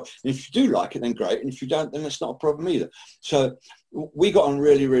somewhere else. And if you do like it, then great. And if you don't, then it's not a problem either. So we got on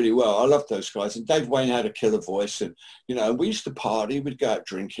really, really well. I loved those guys. And Dave Wayne had a killer voice. And, you know, we used to party. We'd go out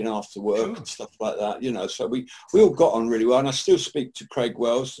drinking after work and stuff like that, you know. So we all got on really well. And I still speak to Craig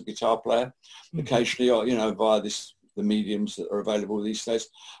Wells, the guitar player, occasionally, or, you know, via the mediums that are available these days.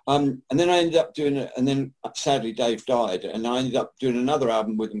 And then I ended up doing it. And then sadly, Dave died. And I ended up doing another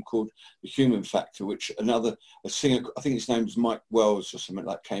album with him called The Human Factor, which a singer, I think his name was Mike Wells or something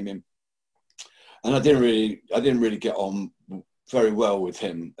like, came in. And I didn't really get on very well with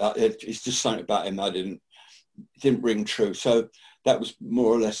him. It's just something about him didn't ring true. So that was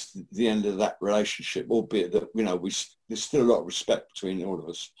more or less the end of that relationship, albeit that, you know, there's still a lot of respect between all of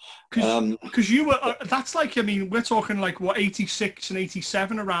us. Because you were, that's like, I mean, we're talking like what, 86 and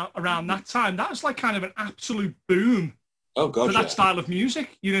 87 around that time. That was like kind of an absolute boom. Oh God, for that style of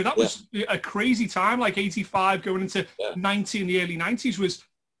music. You know, that was a crazy time, like 85 going into 90 in the early 90s was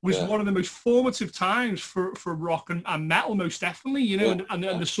one of the most formative times for rock and metal, most definitely, you know, and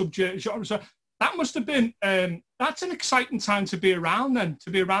the subgenre. So that must have been, that's an exciting time to be around then,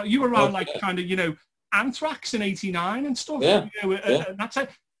 you were around like kind of, you know, Anthrax in 89 and stuff, you know, and that's it.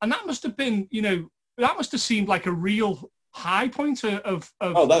 And that must have been, you know, that must have seemed like a real high point of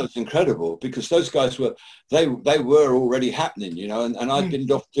Oh, that was incredible, because those guys were already happening, you know, and I'd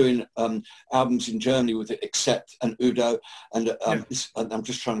been off doing albums in Germany with Accept and Udo, and I'm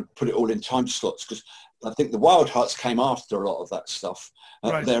just trying to put it all in time slots, because I think the Wild Hearts came after a lot of that stuff.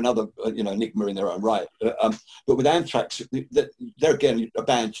 They're another you know, enigma in their own right, but with Anthrax, they're again a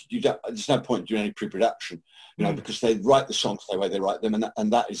band. There's no point doing any pre-production, you know, because they write the songs the way they write them,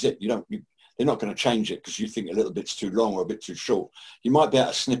 and that is it. They're not going to change it because you think a little bit's too long or a bit too short. You might be able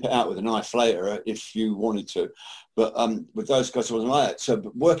to snip it out with a knife later if you wanted to. But with those guys, it wasn't like that.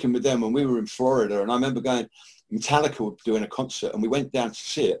 So working with them when we were in Florida, and I remember Metallica were doing a concert, and we went down to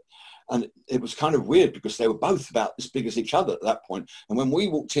see it. And it was kind of weird because they were both about as big as each other at that point. And when we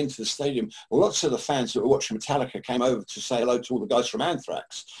walked into the stadium, lots of the fans that were watching Metallica came over to say hello to all the guys from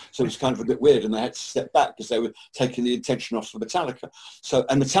Anthrax. So it was kind of a bit weird, and they had to step back because they were taking the attention off of Metallica. So,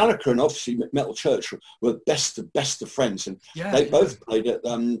 and Metallica and obviously Metal Church were best of friends. And they both played at,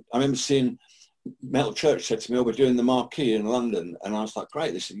 I remember seeing Metal Church said to me, "Oh, we're doing the Marquee in London," and I was like,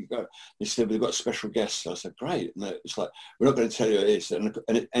 "Great." They said, "You go." They said, "We've got a special guest." So I said, "Great." And it's like, "We're not going to tell you who it is," and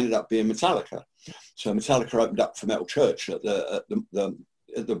it ended up being Metallica. So Metallica opened up for Metal Church at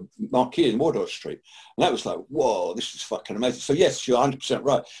the Marquee in Wardour Street, and that was like, "Whoa, this is fucking amazing." So yes, you're 100%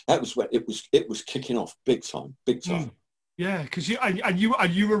 right. That was when it was kicking off big time. Yeah, because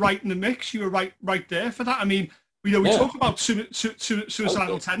you were right in the mix. You were right there for that. I mean, you know, we talk about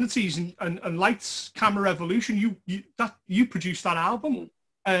suicidal tendencies and Lights, Camera, Revolution. You produced that album,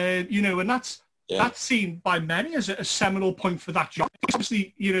 you know, and that's seen by many as a seminal point for that job.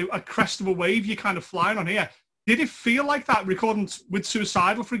 Obviously, you know, a crest of a wave you're kind of flying on here. Did it feel like that recording with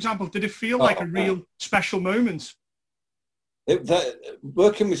Suicidal, for example? Did it feel like a real special moment?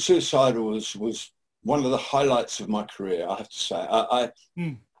 Working with Suicidal was one of the highlights of my career, I have to say.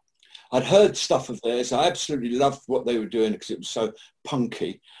 I'd heard stuff of theirs. I absolutely loved what they were doing because it was so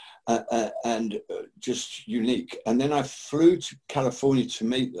punky and just unique. And then I flew to California to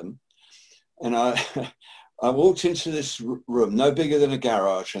meet them. And I walked into this room, no bigger than a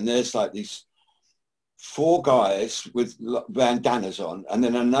garage, and there's like these 4 guys with bandanas on, and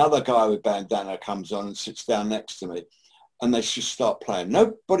then another guy with bandana comes on and sits down next to me. And they just start playing.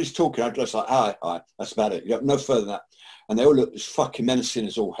 Nobody's talking. I'm just like, hi, that's about it. You know, no further than that. And they all look as fucking menacing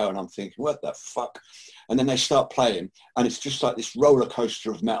as all hell. And I'm thinking, what the fuck? And then they start playing, and it's just like this roller coaster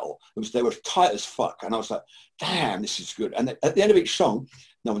of metal. They were tight as fuck. And I was like, damn, this is good. And at the end of each song,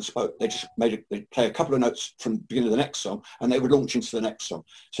 no one spoke. They just they'd play a couple of notes from the beginning of the next song, and they would launch into the next song.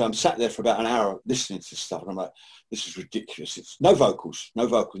 So I'm sat there for about an hour listening to stuff, and I'm like, this is ridiculous. It's no vocals, no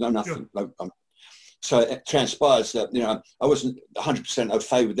nothing. Yeah. So it transpires that, you know, I wasn't 100% au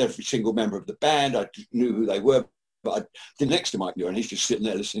fait with every single member of the band. I knew who they were, but I did next to Mike Muir, and he's just sitting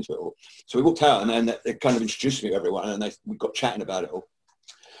there listening to it all. So we walked out, and then they kind of introduced me to everyone, and we got chatting about it all.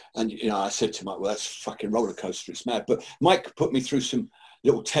 And, you know, I said to Mike, well, that's fucking roller coaster. It's mad. But Mike put me through some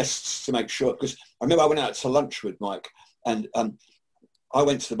little tests to make sure, because I remember I went out to lunch with Mike, and I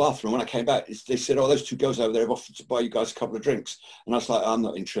went to the bathroom. When I came back, they said, "Oh, those 2 girls over there have offered to buy you guys a couple of drinks." And I was like, "I'm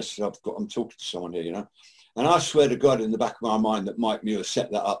not interested. I'm talking to someone here, you know." And I swear to God, in the back of my mind, that Mike Muir set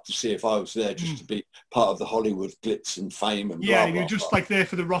that up to see if I was there just to be part of the Hollywood glitz and fame and blah, you're blah, just blah. like there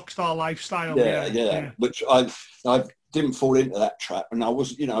for the rock star lifestyle. Yeah. Which I didn't fall into that trap, and I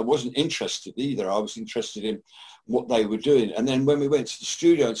wasn't interested either. I was interested in what they were doing. And then when we went to the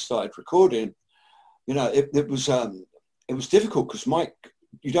studio and started recording, you know, it was difficult because Mike,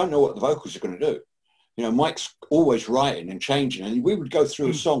 you don't know what the vocals are going to do. You know, Mike's always writing and changing, and we would go through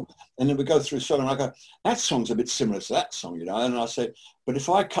a song, and then we'd go through a song, and I go, that song's a bit similar to that song, you know, and I said, but if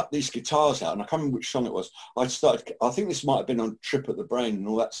I cut these guitars out, and I can't remember which song it was, I think this might have been on Trip at the Brain and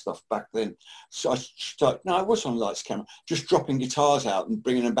all that stuff back then. So I started, no, it was on Lights Camera, just dropping guitars out and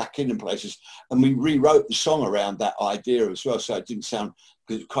bringing them back in places, and we rewrote the song around that idea as well, so it didn't sound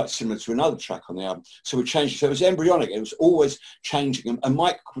quite similar to another track on the album. So we changed it. So it was embryonic. It was always changing, and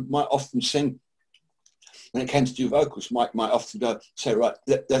Mike might often sing. When it came to do vocals, Mike might often say, right,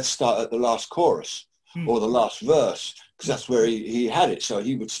 let's start at the last chorus or the last verse, because that's where he had it. So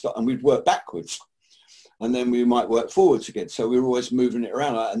he would start, and we'd work backwards, and then we might work forwards again. So we were always moving it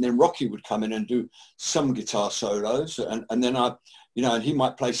around. And then Rocky would come in and do some guitar solos, and then and he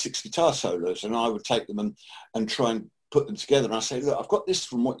might play 6 guitar solos, and I would take them and try and put them together. And I say, look, I've got this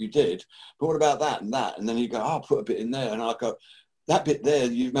from what you did, but what about that and that? And then he'd go, I'll put a bit in there, and I'll go, that bit there,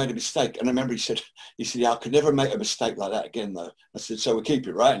 you've made a mistake. And I remember he said, yeah, I could never make a mistake like that again, though. I said, so we'll keep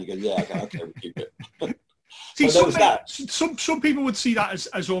it, right? And he goes, yeah. I go, okay, we'll keep it. See, some people would see that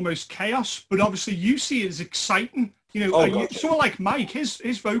as almost chaos, but obviously you see it as exciting. You know, someone like Mike,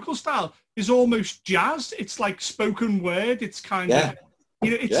 his vocal style is almost jazz. It's like spoken word. It's kind of,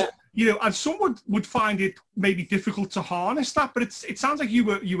 you know, it's, you know, and someone would find it maybe difficult to harness that, but it sounds like you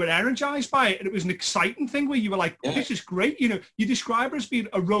were energized by it, and it was an exciting thing where you were like, this is great. You know, you describe it as being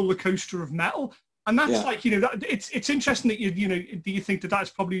a roller coaster of metal, and that's like, you know, it's interesting that you know, do you think that's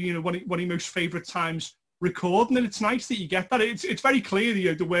probably, you know, one of your most favorite times recording, and it's nice that you get that. It's very clear,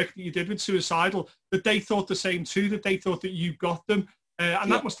 you know, the work that you did with Suicidal, that they thought the same too, that they thought that you got them.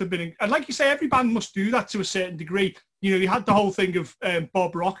 And that must have been, and like you say, every band must do that to a certain degree. You know, you had the whole thing of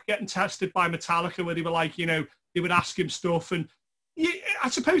Bob Rock getting tested by Metallica, where they were like, you know, they would ask him stuff. And I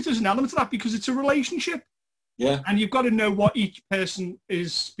suppose there's an element of that because it's a relationship. Yeah. And you've got to know what each person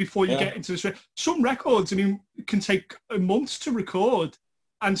is before you get into this. Some records, I mean, can take months to record.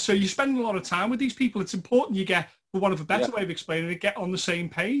 And so you spend a lot of time with these people. It's important you get, for one of a better way of explaining it, get on the same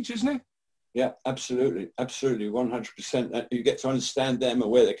page, isn't it? Yeah, absolutely. Absolutely. 100%. You get to understand them and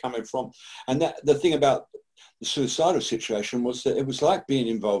where they're coming from. And the thing about the Suicidal situation was that it was like being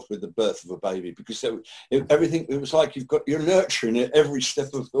involved with the birth of a baby, because everything, it was like you're nurturing it every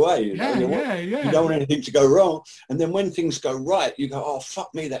step of the way. You know? You don't want anything to go wrong. And then when things go right, you go, oh,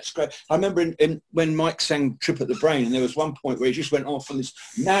 fuck me, that's great. I remember when Mike sang Trip at the Brain, and there was one point where he just went off on this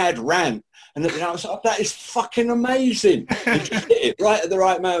mad rant. And I was like, that is fucking amazing. He just hit it right at the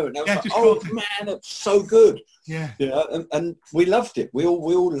right moment. I was like, oh, man, that's so good. Yeah. You know, and we loved it. We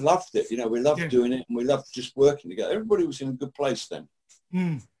all loved it. You know, we loved doing it, and we loved just working together. Everybody was in a good place then.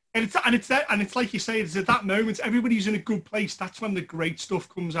 And it's like you say, it's at that moment, everybody's in a good place. That's when the great stuff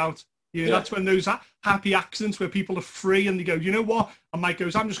comes out. That's when those happy accidents where people are free and they go, you know what? And Mike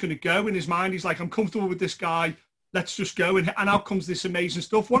goes, I'm just going to go. In his mind, he's like, I'm comfortable with this guy. Let's just go. And out comes this amazing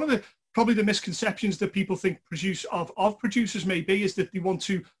stuff. One of probably the misconceptions that people think of producers may be is that they want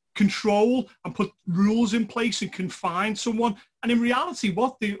to control and put rules in place and confine someone. And in reality,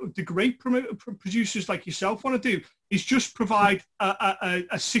 what the great producers like yourself want to do is just provide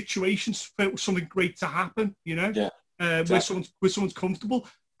a situation for something great to happen, you know, where someone's comfortable.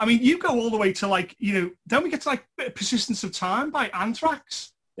 I mean, you go all the way to, like, you know, then we get to like Persistence of Time by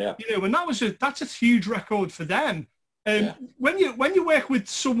Anthrax. Yeah. You know, and that's a huge record for them. When you work with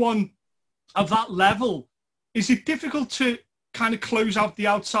someone of that level, is it difficult to kind of close out the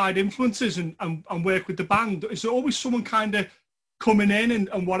outside influences and work with the band? Is there always someone kind of coming in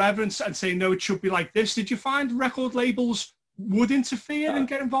and whatever and saying, no, it should be like this? Did you find record labels would interfere and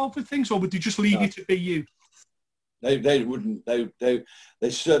get involved with things, or would they just leave you to be you? They wouldn't. They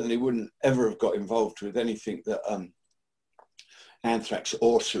certainly wouldn't ever have got involved with anything that Anthrax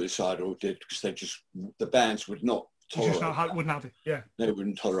or Suicidal did, because the bands would not tolerate. Wouldn't have it. Yeah, they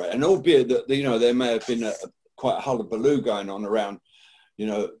wouldn't tolerate. And albeit that, you know, there may have been quite a hullabaloo going on around, you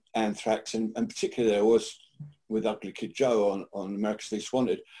know, Anthrax, and particularly there was with Ugly Kid Joe on America's Least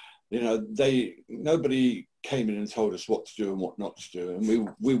Wanted. You know, nobody came in and told us what to do and what not to do,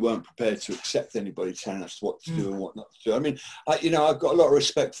 and we weren't prepared to accept anybody telling us what to do and what not to do. I mean, I've got a lot of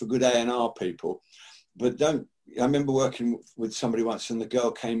respect for good A&R people, but I remember working with somebody once, and the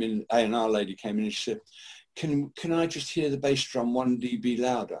girl came in, A&R lady came in, and she said, can I just hear the bass drum 1 dB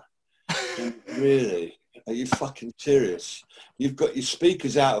louder? Really? Are you fucking serious? You've got your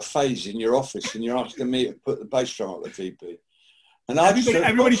speakers out of phase in your office, and you're asking me to put the bass drum up the dB. And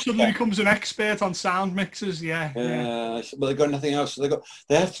everybody suddenly becomes an expert on sound mixes. Yeah. Well, they've got nothing else.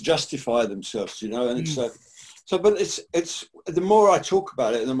 They have to justify themselves, you know. And it's So, but it's the more I talk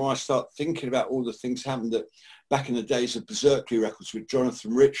about it, and the more I start thinking about all the things happened that back in the days of Berserkly Records with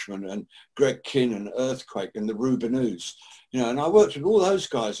Jonathan Richman and Greg Kinn and Earthquake and the Rubinoos, and I worked with all those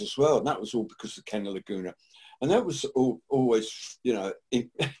guys as well, and that was all because of Kenny Laguna. And that was always,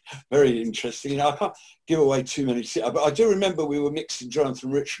 very interesting. I can't give away too many, but I do remember we were mixing Jonathan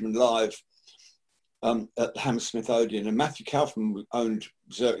Richman live at the Hammersmith Odeon, and Matthew Kaufman owned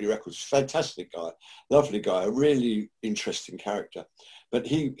Berserkly Records. Fantastic guy, lovely guy, a really interesting character. But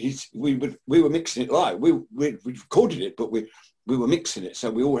we were mixing it live. We recorded it, but we were mixing it,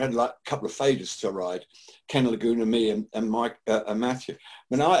 so we all had like a couple of faders to ride. Ken Laguna, me, and Mike and Matthew.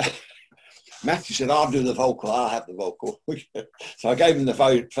 Matthew said, "I'll do the vocal. I'll have the vocal." So I gave him the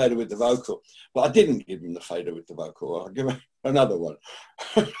fader with the vocal, but I didn't give him the fader with the vocal. I'll give him another one.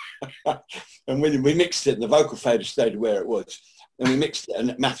 And we mixed it, and the vocal fader stayed where it was. And we mixed it,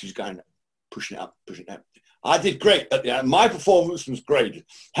 and Matthew's going, pushing it up. I did great. My performance was great.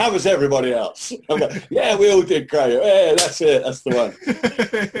 How was everybody else? I'm like, yeah, we all did great. Yeah, that's it. That's the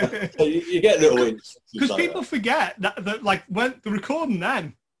one. So you get little wins. Because people forget that like when the recording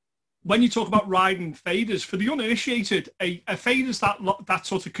then, when you talk about riding faders, for the uninitiated, a fader's that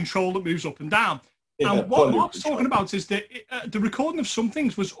sort of control that moves up and down. Yeah, and what Mark's talking about is that the recording of some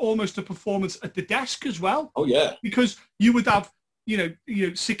things was almost a performance at the desk as well. Oh yeah, because you would have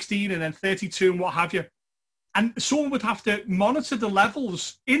 16 and then 32 and what have you, and someone would have to monitor the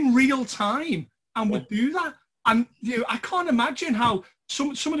levels in real time and would do that. And I can't imagine how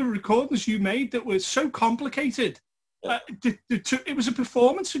some of the recordings you made that were so complicated. It was a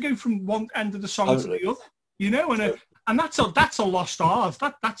performance to go from one end of the song to the other, and that's a lost art.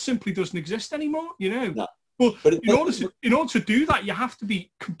 That simply doesn't exist anymore, No. But in order to do that, you have to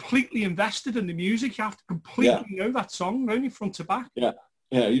be completely invested in the music. You have to completely know that song, only front to back.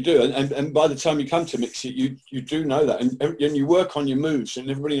 Yeah, you do. And by the time you come to mix it, you do know that. And you work on your moves, and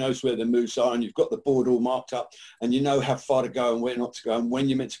everybody knows where the moves are, and you've got the board all marked up, and you know how far to go and where not to go, and when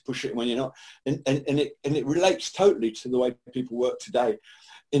you're meant to push it and when you're not. And it relates totally to the way people work today,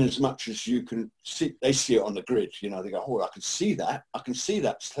 in as much as you can see, they see it on the grid. They go, oh, I can see that. And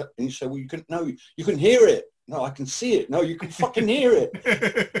you say, well, you can hear it. No, I can see it. No, you can fucking hear it.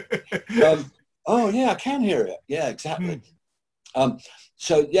 Oh, yeah, I can hear it. Yeah, exactly.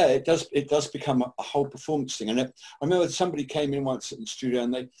 So yeah, it does become a whole performance thing. And I remember somebody came in once at the studio,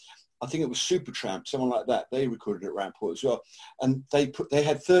 and I think it was Supertramp, someone like that. They recorded at Rampart as well, and they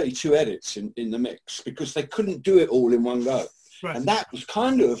had 32 edits in the mix because they couldn't do it all in one go. Right. And that was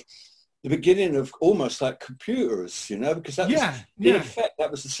kind of the beginning of almost like computers, because that was in effect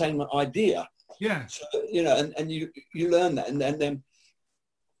that was the same idea. Yeah. So, and you learn that, and then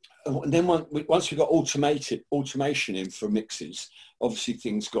once we got automation in for mixes, obviously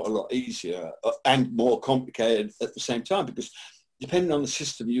things got a lot easier and more complicated at the same time, because depending on the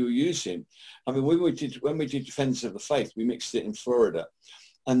system you were using. I mean, when we did Defenders of the Faith, we mixed it in Florida,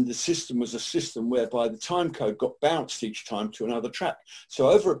 and the system was a system whereby the time code got bounced each time to another track. So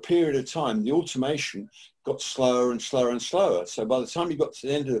over a period of time, the automation got slower and slower and slower. So by the time you got to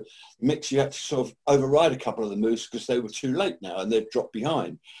the end of the mix, you had to sort of override a couple of the moves because they were too late now and they'd dropped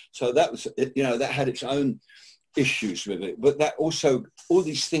behind. So that was, that had its own issues with it. But that also, all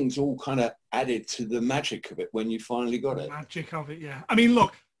these things all kind of added to the magic of it when you finally got it. Magic of it, yeah. I mean,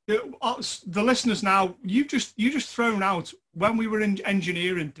 look, the listeners now, you just thrown out when we were in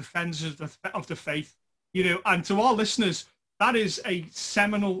engineering Defenders of the Faith, and to our listeners, that is a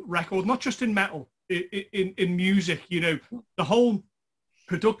seminal record, not just in metal, in music. The whole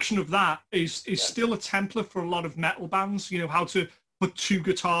production of that is still a template for a lot of metal bands. How to put two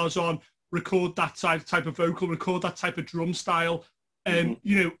guitars on, record that type of vocal, record that type of drum style, and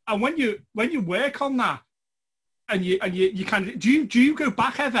when you work on that, and you kind of do you go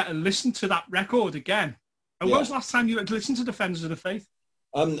back ever and listen to that record again? And when was the last time you listened to Defenders of the Faith?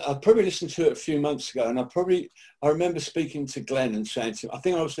 I probably listened to it a few months ago, and I remember speaking to Glenn and saying to him, I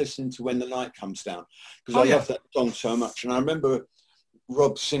think I was listening to When the Night Comes Down, because I love that song so much. And I remember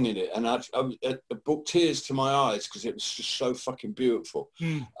Rob singing it, and I brought tears to my eyes because it was just so fucking beautiful.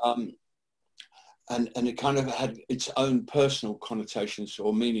 And it kind of had its own personal connotations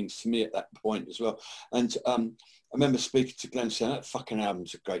or meanings to me at that point as well. And I remember speaking to Glenn saying, that fucking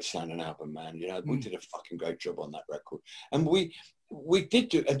album's a great sounding album, man. We did a fucking great job on that record. And we did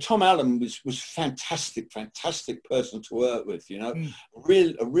do, and Tom Allen was fantastic person to work with,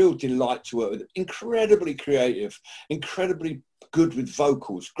 a real delight to work with, incredibly creative, incredibly good with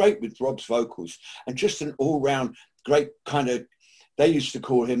vocals, great with Rob's vocals, and just an all-round great kind of, they used to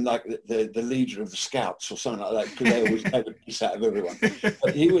call him like the leader of the Scouts or something like that, because they always take the piss out of everyone.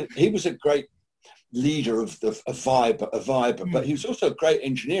 But he was a great leader of a vibe, but he was also a great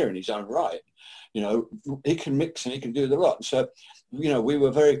engineer in his own right. You know, he can mix and he can do the lot. So, you know, we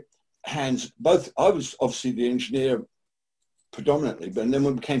were very both. I was obviously the engineer predominantly, but then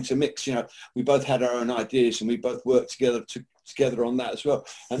when we came to mix, you know, we both had our own ideas and we both worked together on that as well.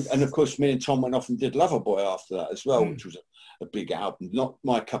 And of course, me and Tom went off and did Loverboy after that as well, which was a big album. Not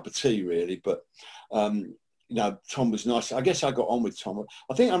my cup of tea really, but you know, Tom was nice. I guess I got on with Tom.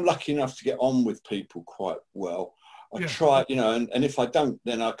 I think I'm lucky enough to get on with people quite well. I try, you know, and if I don't,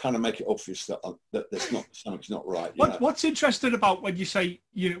 then I kind of make it obvious that there's not, something's not right. What's interesting about when you say,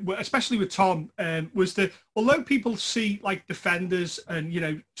 you know, especially with Tom, was that although people see like Defenders and, you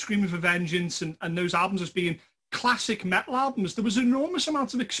know, Screaming for Vengeance and those albums as being classic metal albums, there was an enormous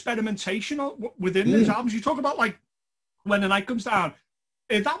amount of experimentation within those albums. You talk about like When the Night Comes Down.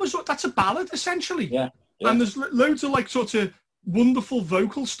 That's a ballad essentially. Yeah. And there's loads of like sort of wonderful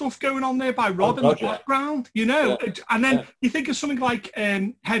vocal stuff going on there by Rob in the background, you know. And then you think of something like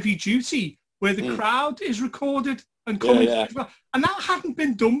Heavy Duty, where the crowd is recorded and coming as well. And that hadn't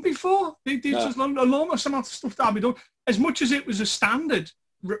been done before. There's an enormous amount of stuff that had been done. As much as it was a standard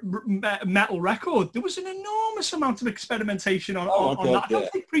metal record, there was an enormous amount of experimentation on that. I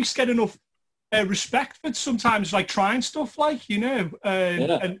don't think Priest get enough respect for sometimes like trying stuff like, you know,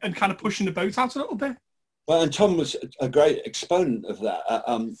 and kind of pushing the boat out a little bit. Well, and Tom was a great exponent of that,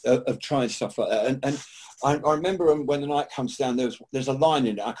 of trying stuff like that. And I remember When the Night Comes Down, there's a line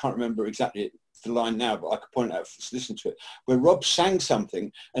in it, I can't remember exactly the line now, but I could point it out, listen to it, where Rob sang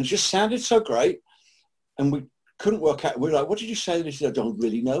something and it just sounded so great. And we couldn't work out, we were like, what did you say? He said, I don't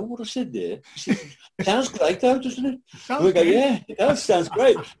really know what I said there. He said, sounds great though, doesn't it? And we go, yeah, it does, sounds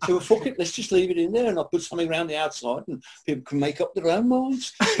great. So fuck it, let's just leave it in there and I'll put something around the outside and people can make up their own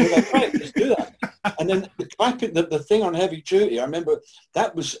minds. And we go, great, let's do that. And then the thing on Heavy Duty, I remember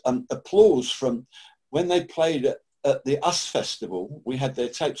that was applause from when they played at the US Festival. We had their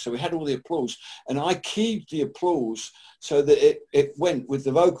tapes, so we had all the applause, and I keyed the applause so that it went with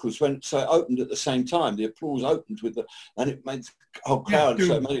the vocals, so it opened at the same time. The applause opened with and it made the whole crowd,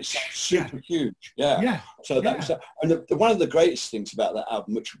 so it made it super huge. So that was, and one of the greatest things about that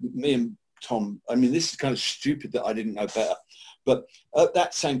album, which me and Tom, I mean, this is kind of stupid that I didn't know better, but at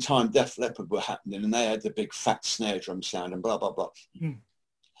that same time, Def Leppard were happening, and they had the big fat snare drum sound and blah, blah, blah.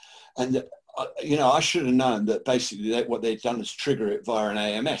 And, you know, I should have known that basically what they'd done is trigger it via an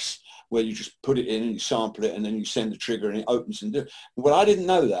AMS, where you just put it in and you sample it and then you send the trigger and it opens and do it. Well, I didn't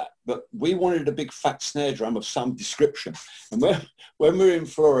know that, but we wanted a big fat snare drum of some description. And when we were in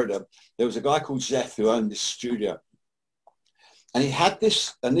Florida, there was a guy called Zeth who owned this studio. And he had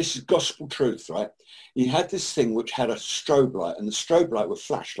this, and this is gospel truth, right? He had this thing which had a strobe light, and the strobe light would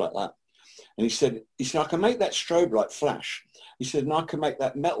flash like that. And he said, I can make that strobe light flash. He said, and I can make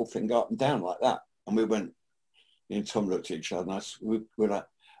that metal thing go up and down like that. And we went, me and Tom looked at each other, and we were like,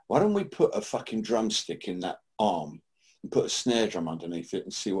 why don't we put a fucking drumstick in that arm and put a snare drum underneath it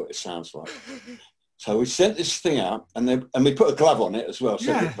and see what it sounds like? So we sent this thing out, and we put a glove on it as well,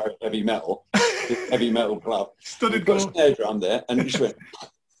 so it's very heavy metal glove. We put a snare drum there, and it just went.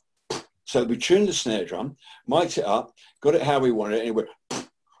 So we tuned the snare drum, mic'd it up, got it how we wanted it, and it went.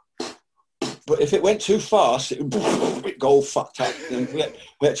 But if it went too fast, it would go all fucked up, and we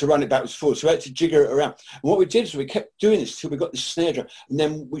had to run it backwards and forwards. So we had to jigger it around. And what we did is we kept doing this till we got this snare drum, and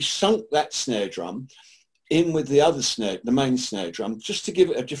then we sunk that snare drum in with the other snare, the main snare drum, just to give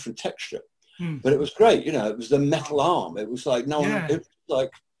it a different texture. But it was great, you know. It was the metal arm. It was like it was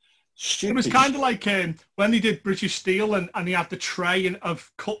like stupid. It was kind of like when they did British Steel and they had the tray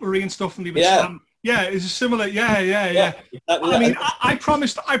of cutlery and stuff, and they would slam. Yeah, it's a similar. Yeah. I mean, I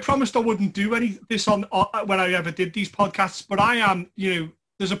promised I wouldn't do this on when I ever did these podcasts, but I am. You know,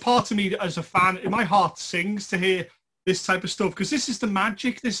 there's a part of me that, as a fan, my heart sings to hear this type of stuff, because this is the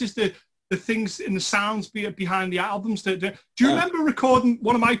magic. This is the things in the sounds behind the albums. Do you remember recording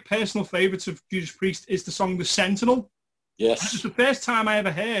one of my personal favourites of Judas Priest is the song The Sentinel? Yes. It was the first time I ever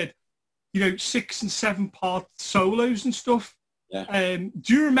heard, you know, 6 and 7 part solos and stuff. Yeah.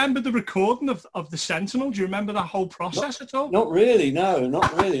 Do you remember the recording of The Sentinel? Do you remember that whole process at all? Not really, no,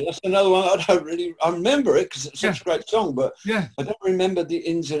 not really. That's another one I remember it because it's such a great song, but I don't remember the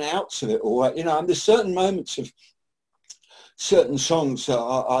ins and outs of it all. You know, and there's certain moments of certain songs that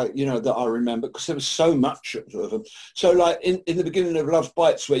I remember because there was so much of them. So like in the beginning of Love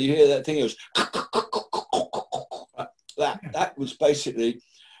Bites, where you hear that thing, it was that was basically,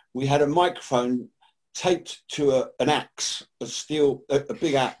 we had a microphone taped to an axe, a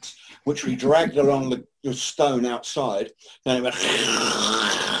big axe, which we dragged along the stone outside, and it went,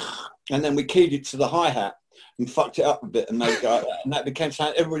 and then we keyed it to the hi-hat and fucked it up a bit and made it like that, and that became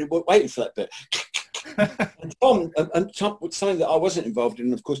sound. Everybody was waiting for that bit. And Tom, something that I wasn't involved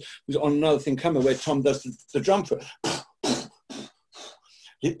in, of course, was on Another Thing Coming, where Tom does the drum for it.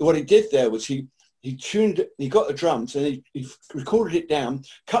 What he did there was he got the drums and he recorded it down,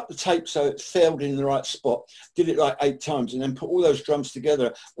 cut the tape so it failed in the right spot, did it like 8 times, and then put all those drums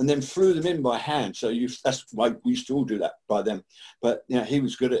together and then flew them in by hand. So that's why we used to all do that by then. But he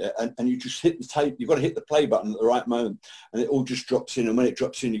was good at it, and you just hit the tape. You've got to hit the play button at the right moment, and it all just drops in. And when it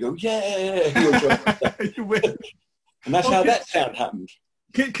drops in, you go, yeah, you win. And that's how that sound happened.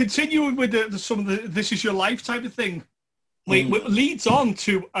 Continuing with some of the "This Is Your Life" type of thing. It leads on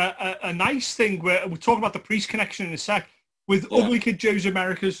to a nice thing where we're talking about the Priest connection in a sec with Ugly Kid Joe's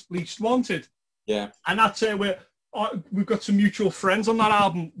America's Least Wanted. Yeah. And that's where we've got some mutual friends on that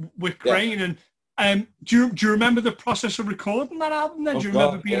album with Crane. Yeah. And do you remember the process of recording that album then? Do you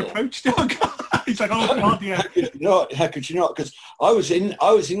remember being approached? Oh, God. He's like, oh, God, yeah. How could you not? Because I was in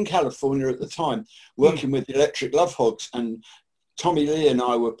California at the time working with the Electric Love Hogs, and Tommy Lee and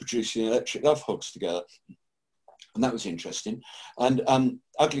I were producing Electric Love Hogs together. And that was interesting. And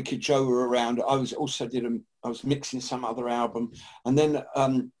Ugly Kid Joe were around. I was mixing some other album. And then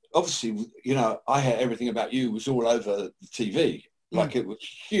obviously, I Hear Everything About You was all over the TV. Like it was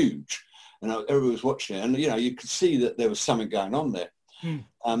huge. And everyone was watching it. And, you could see that there was something going on there. And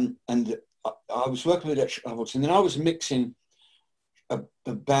I was working with Electric Love Hogs. And then I was mixing a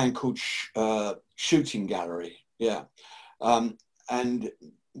band called Shooting Gallery. Yeah. And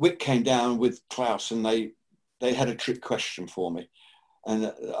Wick came down with Klaus, and they had a trick question for me.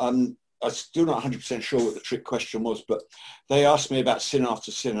 And I'm still not 100% sure what the trick question was, but they asked me about Sin After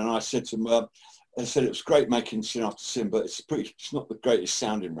Sin, and I said to them, I said it was great making Sin After Sin, but it's not the greatest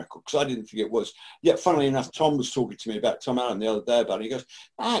sounding record, because I didn't think it was. Yet, funnily enough, Tom was talking to me about Tom Allen the other day about it. He goes,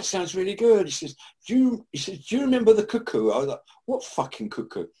 it sounds really good. He says, do you remember the Cuckoo? I was like, what fucking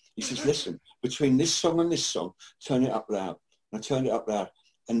Cuckoo? He says, listen, between this song and this song, turn it up loud. And I turned it up loud,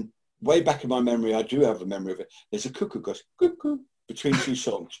 and way back in my memory, I do have a memory of it. There's a cuckoo goes cuckoo between 2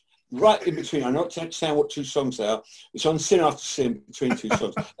 songs, right in between. I'm not saying what 2 songs they are. It's on Sin After Sin between 2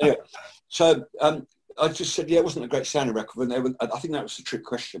 songs. Anyway, so I just said, it wasn't a great sounding record. And I think that was the trick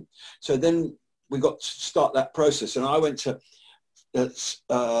question. So then we got to start that process, and I went to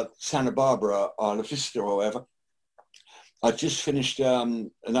Santa Barbara, Isla Vista or whatever. I just finished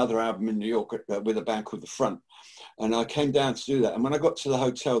another album in New York with a band called The Front. And I came down to do that. And when I got to the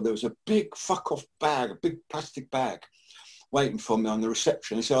hotel, there was a big fuck-off bag, a big plastic bag, waiting for me on the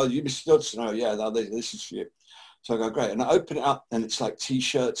reception. He said, oh, you Mr. Dodson? Oh, yeah, this is for you. So I go, great. And I open it up, and it's like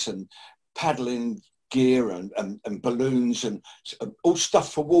T-shirts and paddling gear and balloons and all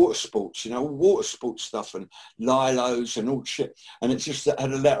stuff for water sports, water sports stuff and lilos and all shit. And it just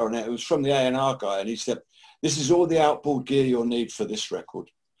had a letter on it. It was from the A&R guy. And he said, this is all the outboard gear you'll need for this record.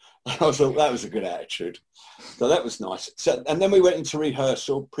 I was like, that was a good attitude. So that was nice. So, and then we went into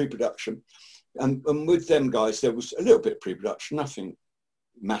rehearsal, pre-production. And with them guys, there was a little bit of pre-production, nothing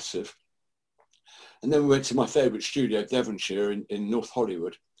massive. And then we went to my favourite studio, Devonshire, in North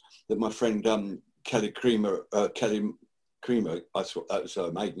Hollywood, that my friend Kelly Creamer, I thought that was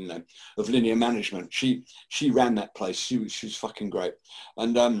her maiden name, of Linear Management. She ran that place. She was fucking great.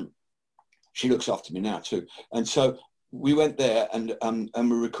 And she looks after me now too. And so we went there and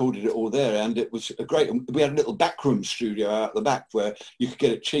we recorded it all there, and it was a great. We had a little backroom studio out the back where you could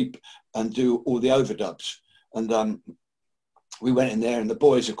get it cheap and do all the overdubs. And we went in there, and the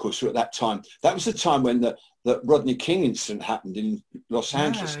boys, of course, were at that time. That was the time when the Rodney King incident happened in Los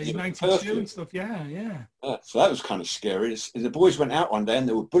Angeles. Yeah, 92 and stuff. Yeah. So that was kind of scary. The boys went out one day, and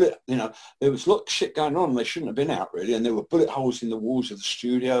there were there was a lot of shit going on. They shouldn't have been out really, and there were bullet holes in the walls of the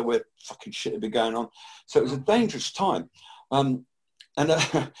studio where fucking shit had been going on. So it was a dangerous time. And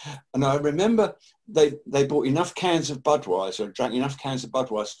I remember they bought enough cans of Budweiser, drank enough cans of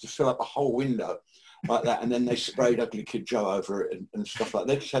Budweiser to fill up a whole window like that, and then they sprayed Ugly Kid Joe over it and stuff like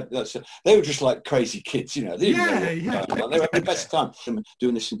that. They were just like crazy kids, They didn't know they were having the best time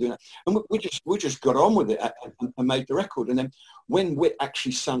doing this and doing that. And we just got on with it and made the record. And then when Whit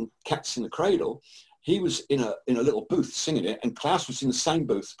actually sung Cats in the Cradle, he was in a little booth singing it, and Klaus was in the same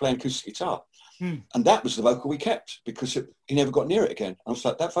booth playing acoustic guitar. And that was the vocal we kept, because he never got near it again. I was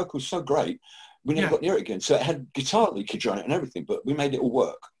like, that vocal was so great, we never got near it again. So it had guitar leakage on it and everything, but we made it all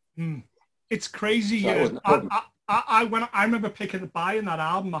work. It's crazy. So I remember buying that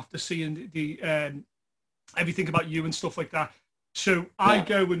album after seeing the Everything About You and stuff like that. So I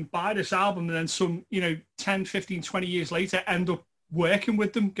go and buy this album, and then some, 10, 15, 20 years later, end up working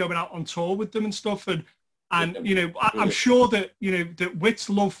with them, going out on tour with them and stuff. And I'm sure that, that Whit's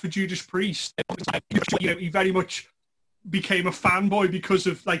love for Judas Priest, he very much became a fanboy because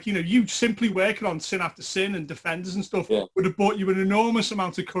of, like, you know, you simply working on Sin After Sin and Defenders and stuff would have bought you an enormous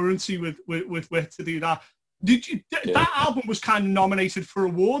amount of currency with to do that. That album was kind of nominated for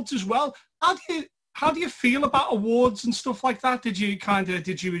awards as well. How do you feel about awards and stuff like that? Did you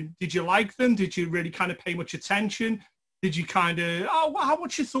like them? Did you really kind of pay much attention? Did you kind of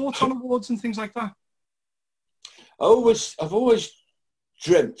what's your thoughts on awards and things like that? I've always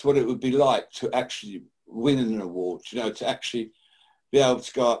dreamt what it would be like to actually win an award, you know, to actually be able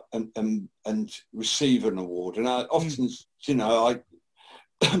to go up and receive an award. And I often, you know, I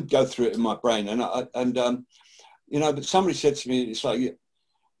go through it in my brain, and you know, but somebody said to me, it's like,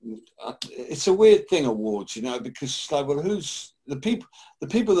 it's a weird thing, awards, you know, because it's like, well, who's the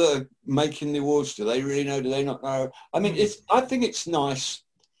people that are making the awards? Do they really know? Do they not know? I mean, I think it's nice.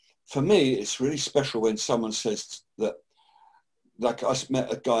 For me, it's really special when someone says that. Like, I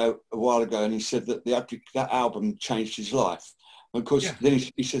met a guy a while ago, and he said that that album changed his life. And of course, then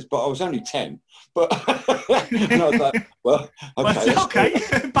he says, "But I was only 10." But and I was like, "Well, okay,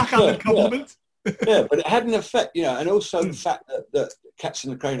 okay, back on the compliment." Yeah, but it had an effect, you know, and also the fact that Cats in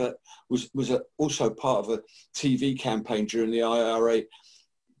the Cradle was also part of a TV campaign during the IRA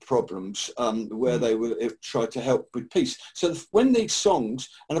problems, where they tried to help with peace. So when these songs,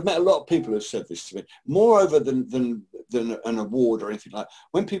 and I've met a lot of people who have said this to me, moreover than an award or anything like that,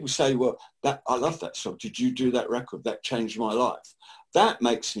 when people say, well, that I love that song, did you do that record, that changed my life, that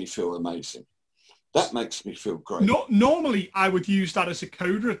makes me feel amazing. That makes me feel great. Normally I would use that as a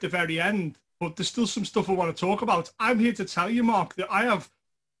coda at the very end, but there's still some stuff I want to talk about. I'm here to tell you, Mark, that I have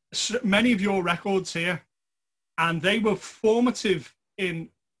many of your records here, and they were formative in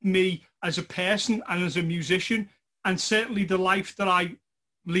me as a person and as a musician, and certainly the life that I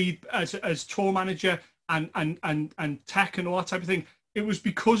lead as tour manager and tech and all that type of thing. It was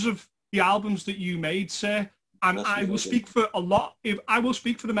because of the albums that you made, sir. And I will speak for a lot. If I will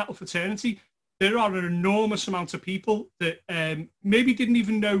speak for the metal fraternity, there are an enormous amount of people that maybe didn't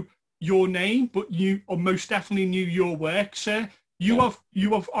even know your name, but you, or most definitely knew your work, sir. You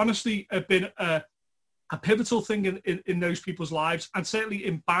have honestly been a pivotal thing in those people's lives, and certainly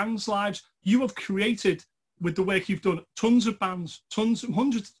in bands' lives. You have created, with the work you've done, tons of bands,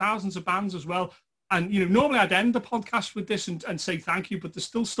 hundreds of thousands of bands as well. And, you know, normally I'd end the podcast with this and say thank you, but there's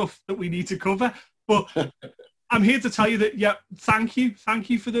still stuff that we need to cover. But I'm here to tell you that, thank you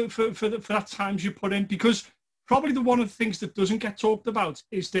for that times you put in, because probably one of the things that doesn't get talked about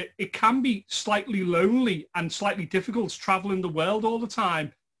is that it can be slightly lonely and slightly difficult traveling the world all the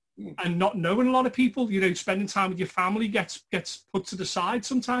time and not knowing a lot of people. You know, spending time with your family gets put to the side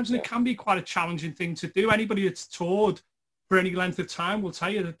sometimes, and it can be quite a challenging thing to do. Anybody that's toured for any length of time will tell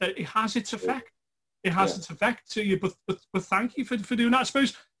you that it has its effect. It has its effect to you, but thank you for doing that. I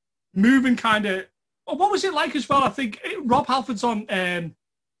suppose moving kind of, what was it like as well? I think Rob Halford's on that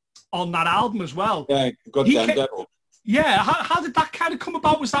album as well. Yeah, Goddamn Devil. Yeah, how did that kind of come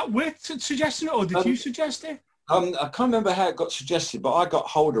about? Was that Wick suggesting it, or did you suggest it? I can't remember how it got suggested, but I got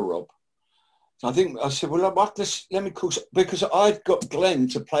hold of Rob. I think I said, well, let me call, because I'd got Glenn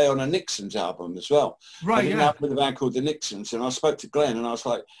to play on a Nixon's album as well. Right, With a band called the Nixons, and I spoke to Glenn, and I was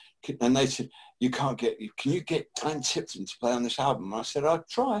like, and they said, can you get Glenn Tipton to play on this album? And I said, I'd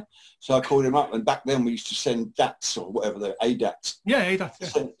try. So I called him up, and back then we used to send DATs or whatever, the ADATs. Yeah, ADATs.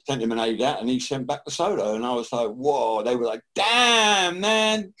 Yeah. Sent him an ADAT, and he sent back the solo, and I was like, whoa. They were like, damn,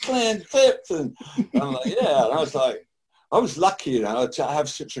 man, Glenn Tipton. And I'm like, yeah. And I was like, I was lucky, you know, to have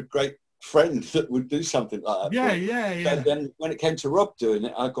such a great friend that would do something like that. Yeah. And then when it came to Rob doing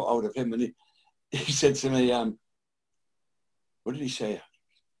it, I got hold of him, and he said to me, what did he say?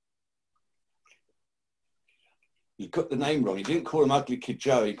 He got the name wrong. He didn't call him Ugly Kid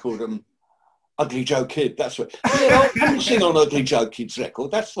Joe. He called him Ugly Joe Kid. That's what. Yeah, I can sing on Ugly Joe Kid's record.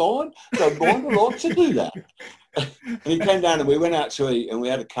 That's fine. Don't mind a lot to do that. And he came down, and we went out to eat, and we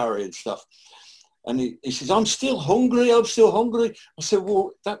had a curry and stuff. And he says, I'm still hungry. I said,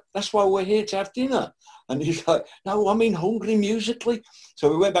 well, that's why we're here, to have dinner. And he's like, no, I mean hungry musically. So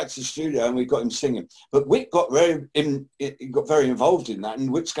we went back to the studio, and we got him singing. But Wick got very involved in that. And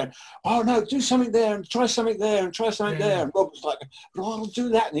Wick's going, oh, no, do something there, and try something there, and try something there. And Rob was like, well, I'll do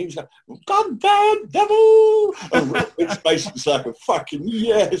that. And he was like, Goddamn Devil! And Wick's face was like a fucking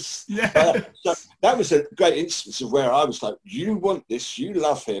yes. Yeah. So that was a great instance of where I was like, you want this, you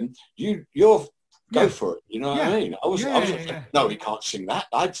love him, you're go for it. You know what I mean? I was like, no, he can't sing that.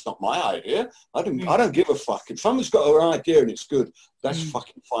 That's not my idea. I don't give a fuck. If someone's got an idea and it's good, that's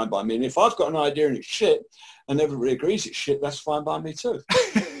fucking fine by me. And if I've got an idea and it's shit, and everybody agrees it's shit, that's fine by me too.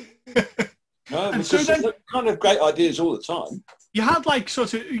 Because there's kind of great ideas all the time. You had like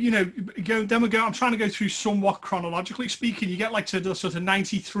sort of, I'm trying to go through somewhat chronologically speaking. You get like to the sort of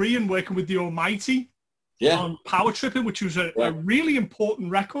 93 and working with the Almighty on Power Tripping, which was a really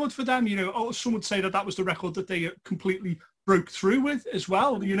important record for them. Some would say that was the record that they completely broke through with as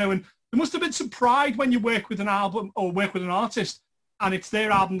well, and there must have been some pride when you work with an album or work with an artist and it's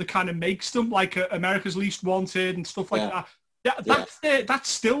their album that kind of makes them, like America's Least Wanted and stuff like that. That's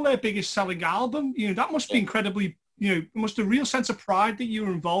still their biggest selling album. That must be incredibly, must have a real sense of pride that you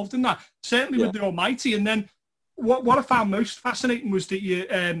were involved in that, certainly with the Almighty. And then what I found most fascinating was that you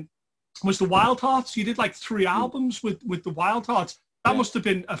was the Wild Hearts. You did like 3 albums with the Wild Hearts. That must have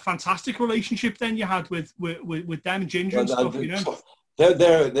been a fantastic relationship then you had with them, Ginger and stuff,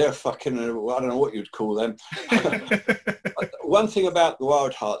 They're fucking, I don't know what you'd call them. One thing about the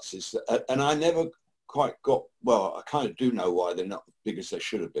Wild Hearts is that, and I never quite got, well, I kind of do know why they're not as big as they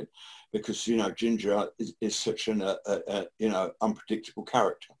should have been, because, Ginger is such an, unpredictable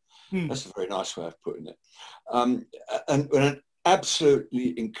character. That's a very nice way of putting it. And an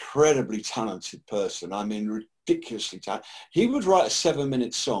absolutely incredibly talented person. I mean, ridiculously talented. He would write a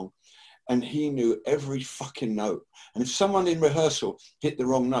 7-minute song and he knew every fucking note. And if someone in rehearsal hit the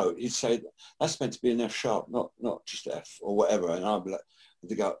wrong note, he'd say, that's meant to be an F sharp, not just F or whatever. And I'd be like,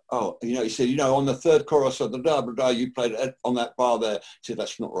 they go, oh, he said, on the third chorus of the da da da, you played it on that bar there. He said,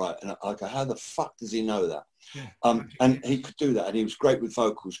 that's not right. And I go, how the fuck does he know that? And he could do that. And he was great with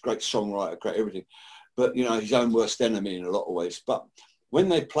vocals, great songwriter, great everything. But, his own worst enemy in a lot of ways. But when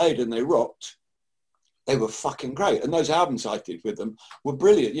they played and they rocked, they were fucking great. And those albums I did with them were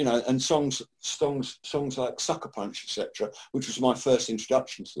brilliant, and songs like Sucker Punch, etc., which was my first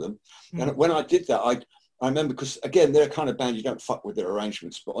introduction to them. And when I did that, I remember, because again, they're a kind of band you don't fuck with their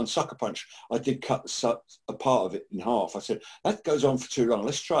arrangements, but on Sucker Punch, I did cut a part of it in half. I said, that goes on for too long.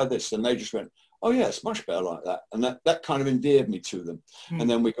 Let's try this. And they just went, oh yeah, it's much better like that. And that kind of endeared me to them. And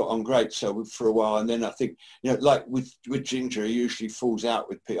then we got on great. So for a while, and then I think, like with Ginger, he usually falls out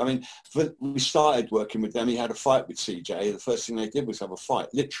with people. I mean, we started working with them. He had a fight with CJ. The first thing they did was have a fight,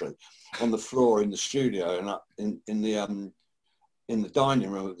 literally, on the floor in the studio and in the dining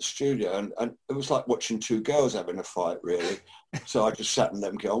room of the studio. And it was like watching 2 girls having a fight, really. So I just sat and let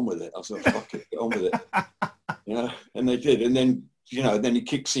them get on with it. I was like, fuck it, get on with it. And they did. And then, then he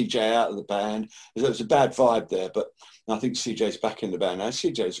kicked CJ out of the band. There was a bad vibe there, but I think CJ's back in the band now.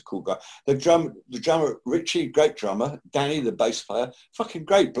 CJ's a cool guy. The drummer, Richie, great drummer. Danny, the bass player, fucking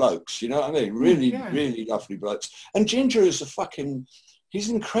great blokes. You know what I mean? Really, really lovely blokes. And Ginger is he's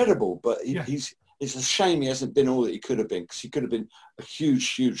incredible, but it's a shame he hasn't been all that he could have been, because he could have been a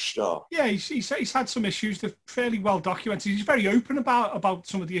huge, huge star. Yeah, he's had some issues that are fairly well documented. He's very open about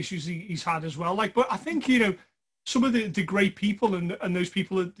some of the issues he's had as well. But I think, some of the great people and those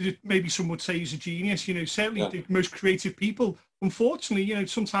people that maybe some would say he's a genius, certainly the most creative people, unfortunately,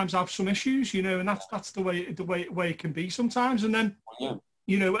 sometimes have some issues, and that's the way it can be sometimes. And then,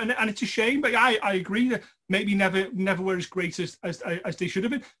 and it's a shame, but I agree that maybe never were as great as they should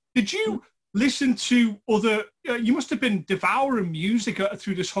have been. Did you listen to other, you must have been devouring music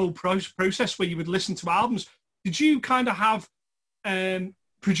through this whole process where you would listen to albums. Did you kind of have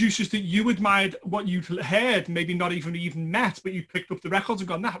producers that you admired what you'd heard, maybe not even met, but you picked up the records and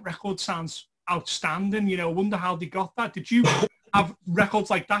gone, that record sounds outstanding, I wonder how they got that? Did you have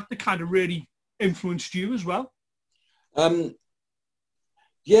records like that kind of really influenced you as well? I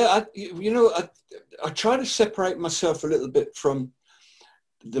try to separate myself a little bit from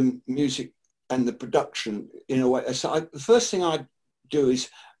the music and the production in a way. So the first thing I do is,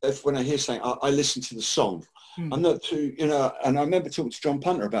 when I hear something, I listen to the song. I'm not too, and I remember talking to John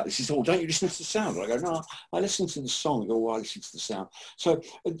Punter about this. He said, oh, don't you listen to the sound? I go, no, I listen to the song. I go, I listen to the sound. So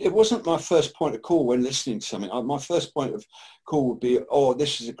it wasn't my first point of call when listening to something. My first point of call would be, oh,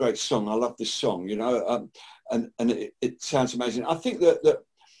 this is a great song. I love this song, and it sounds amazing. I think that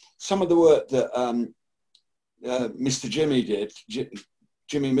some of the work that Mr. Jimmy did,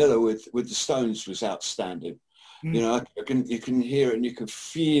 Jimmy Miller with the Stones, was outstanding. You can hear it and you can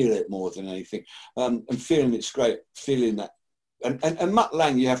feel it more than anything. And feeling it's great, feeling that. And Mutt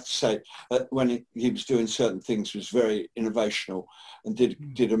Lange, you have to say, when he was doing certain things, was very innovational and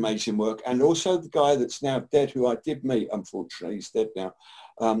did amazing work. And also the guy that's now dead, who I did meet, unfortunately, he's dead now,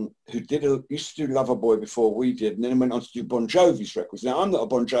 who used to do Loverboy before we did, and then went on to do Bon Jovi's records. Now, I'm not a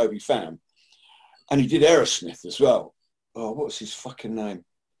Bon Jovi fan. And he did Aerosmith as well. Oh, what's his fucking name?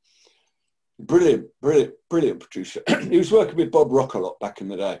 Brilliant producer. He was working with Bob Rock a lot back in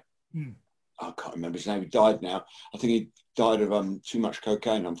the day. I can't remember his name. He died now. I think he died of too much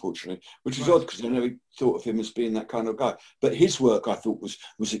cocaine, unfortunately, which is odd, because I never thought of him as being that kind of guy. But his work, I thought,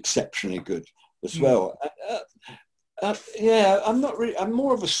 was exceptionally good as well. Yeah, I'm not really. I'm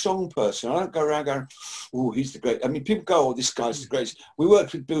more of a song person. I don't go around going, "Oh, he's the great." I mean, people go, "Oh, this guy's the greatest." We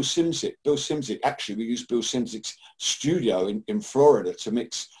worked with Bill Simzik. Bill Simzik. Actually, we used Bill Simzik's studio in Florida to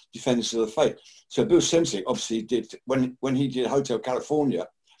mix Defenders of the Faith. So Bill Simzik obviously did when he did Hotel California.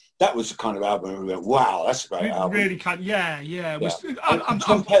 That was the kind of album where we went, "Wow, that's a great album." Really kind. Yeah. Yeah.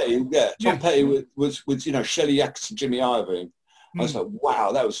 Tom Petty. Yeah, Tom Petty was Shelley Yates and Jimmy Iovine. I was like,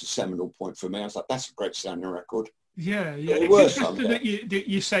 wow, that was a seminal point for me. I was like, that's a great sounding record. Yeah. It's interesting that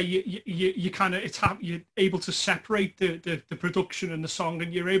you say you kind of you're able to separate the production and the song,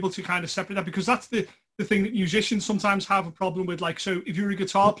 and you're able to kind of separate that, because that's the thing that musicians sometimes have a problem with. Like, so if you're a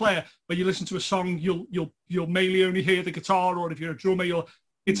guitar player, when you listen to a song, you'll mainly only hear the guitar, or if you're a drummer,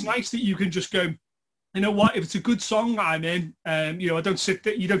 it's nice that you can just go, you know what, if it's a good song, I'm in. You don't sit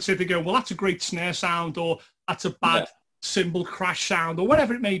there going, well, that's a great snare sound, or that's a bad cymbal crash sound, or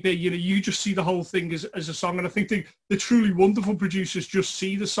whatever it may be. You just see the whole thing as a song. And I think the truly wonderful producers just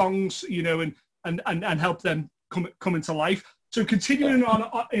see the songs, and help them come into life. So continuing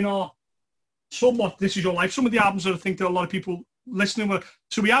on in our somewhat This Is Your Life, some of the albums that I think that a lot of people listening were.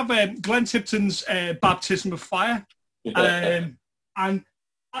 So we have Glenn Tipton's Baptism of Fire, and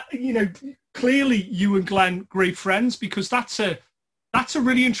clearly you and Glenn great friends, because that's a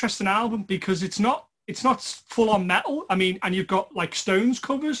really interesting album, because it's not full on metal. I mean, and you've got like Stones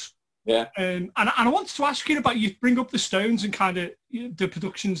covers. Yeah. And I wanted to ask you about, you bring up the Stones and kind of the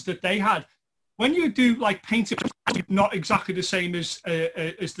productions that they had. When you do like Paint It, not exactly the same as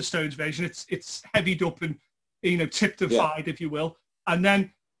the Stones version. It's heavied up and typified, if you will. And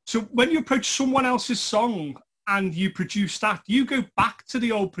then, so when you approach someone else's song and you produce that, do you go back to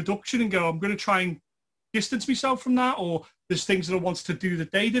the old production and go, I'm going to try and distance myself from that, or there's things that I want to do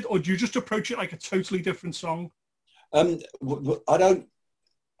that they did, or do you just approach it like a totally different song? I don't.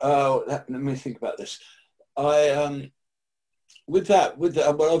 Let me think about this. With that,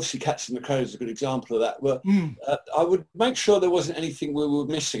 well, obviously Cats in the Cradle is a good example of that. Well, I would make sure there wasn't anything we were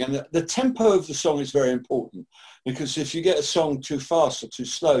missing, and the tempo of the song is very important, because if you get a song too fast or too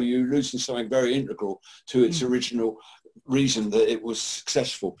slow, you're losing something very integral to its original reason that it was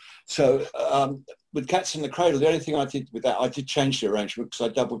successful. So with Cats in the Cradle, the only thing I did with that, I did change the arrangement because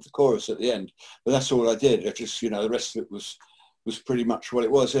I doubled the chorus at the end, but that's all I did. I just, the rest of it was pretty much what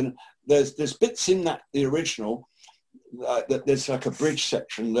it was. And there's bits in that, the original, that there's like a bridge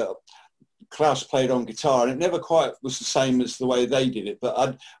section that Klaus played on guitar, and it never quite was the same as the way they did it,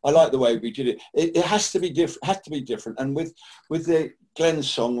 but I like the way we did it. It has to be different. And with the Glenn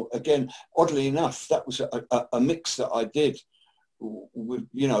song, again, oddly enough, that was a mix that I did with,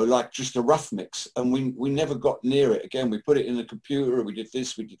 like just a rough mix, and we never got near it again. We put it in the computer, we did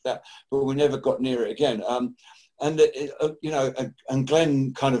this, we did that, but we never got near it again. And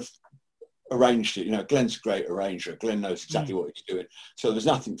Glenn kind of arranged it. Glenn's a great arranger. Glenn knows exactly what he's doing. So there's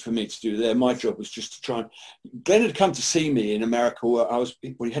nothing for me to do there. My job was just to try and... Glenn had come to see me in America. Well,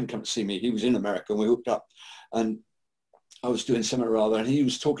 he hadn't come to see me. He was in America, and we hooked up. And I was doing something or other, and he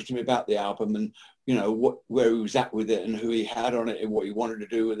was talking to me about the album and, where he was at with it and who he had on it and what he wanted to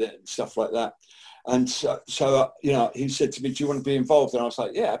do with it and stuff like that. And so he said to me, do you want to be involved? And I was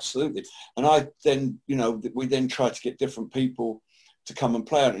like, yeah, absolutely. And I then, we then tried to get different people to come and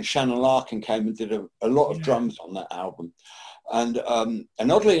play on it. And Shannon Larkin came and did a lot of drums on that album. And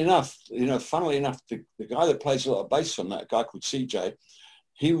oddly enough, funnily enough, the guy that plays a lot of bass on that, a guy called CJ,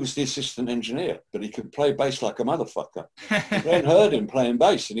 he was the assistant engineer, but he could play bass like a motherfucker. Glenn heard him playing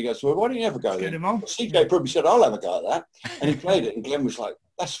bass, and he goes, well, why don't you ever go there? Well, CJ probably said, I'll have a go at that. And he played it, and Glenn was like,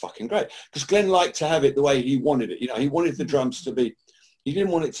 that's fucking great. Because Glenn liked to have it the way he wanted it. He wanted the drums to be, he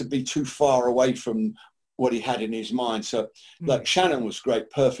didn't want it to be too far away from what he had in his mind. So like Shannon was great,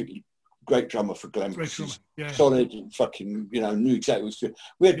 great drummer for Glenn. Solid and fucking, knew exactly what he was doing.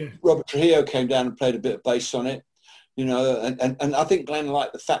 We had Robert Trujillo came down and played a bit of bass on it, and I think Glenn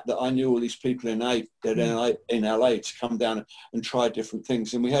liked the fact that I knew all these people in LA to come down and try different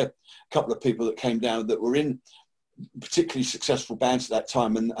things. And we had a couple of people that came down that were in particularly successful bands at that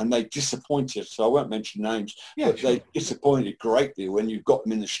time, and they disappointed, so I won't mention names, they disappointed greatly when you got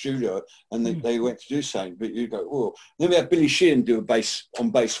them in the studio and they went to do something, but you go, oh. Then we had Billy Sheehan do a bass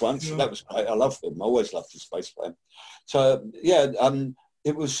once. That was great. I loved him. I always loved his bass playing. So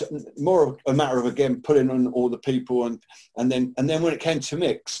it was more a matter of, again, pulling on all the people, and then when it came to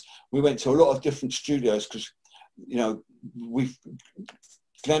mix, we went to a lot of different studios, because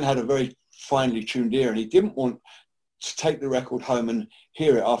Glenn had a very finely tuned ear, and he didn't want to take the record home and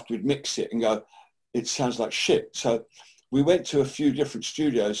hear it after we'd mixed it and go, it sounds like shit. So we went to a few different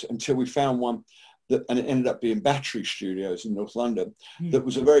studios until we found one that, and it ended up being Battery Studios in North London, that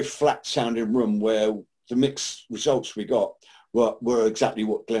was a very flat sounding room where the mix results we got were exactly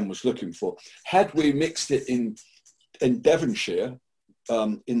what Glenn was looking for. Had we mixed it in Devonshire,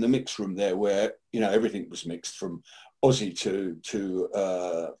 in the mix room there, where everything was mixed from Aussie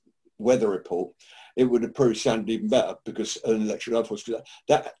to Weather Report, it would have probably sounded even better, because an electric light force,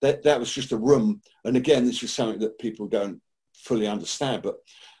 that was just a room. And again, this is something that people don't fully understand, but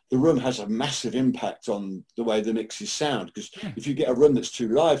the room has a massive impact on the way the mixes sound, because if you get a room that's too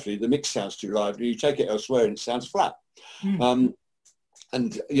lively, the mix sounds too lively. You take it elsewhere and it sounds flat. And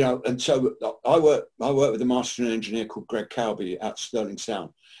so I work with a mastering engineer called Greg Calby at Sterling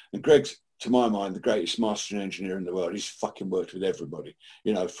Sound, and Greg's, to my mind, the greatest mastering engineer in the world. He's fucking worked with everybody,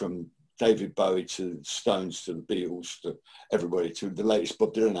 from David Bowie to Stones to the Beatles to everybody, to the latest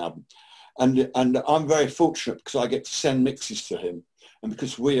Bob Dylan album. And I'm very fortunate because I get to send mixes to him, and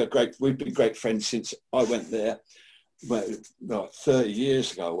because we've been great friends since I went there, 30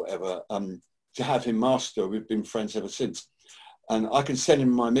 years ago, or whatever. To have him master, we've been friends ever since. And I can send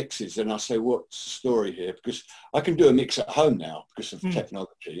him my mixes, and I say, what's the story here? Because I can do a mix at home now because of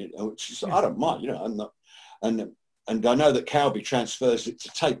technology, which is, I don't mind, I'm not, and I know that Calby transfers it to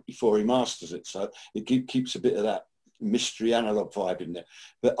tape before he masters it, so it keeps a bit of that mystery analog vibe in there.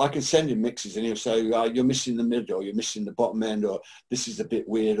 But I can send him mixes, and he'll say, you're missing the middle, or you're missing the bottom end, or this is a bit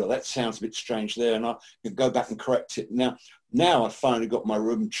weird, or that sounds a bit strange there, and I can go back and correct it. Now I've finally got my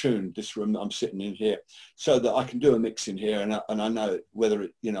room tuned, this room that I'm sitting in here, so that I can do a mix in here, and I know whether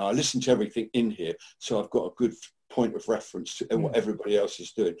it, I listen to everything in here, so I've got a good point of reference to what everybody else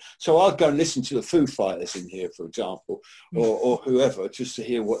is doing. So I'll go and listen to the Foo Fighters in here, for example, or whoever, just to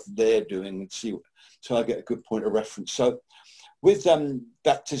hear what they're doing and see. So I get a good point of reference. So with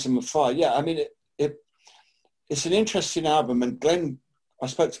Baptism of Fire, I mean, it's an interesting album. And Glenn,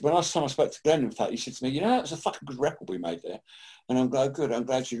 when last time I spoke to Glenn, in fact, he said to me, it was a fucking good record we made there. And I'm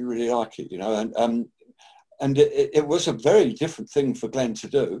glad you really like it, and it was a very different thing for Glenn to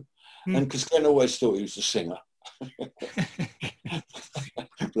do. And because Glenn always thought he was a singer.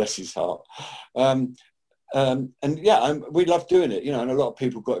 Bless his heart. We loved doing it, and a lot of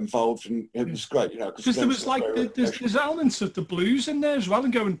people got involved, and it was great, because there was there's elements of the blues in there as well,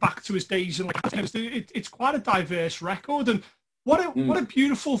 and going back to his days, and it's quite a diverse record, and what a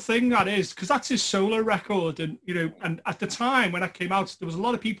beautiful thing that is, because that's his solo record, and and at the time when that came out, there was a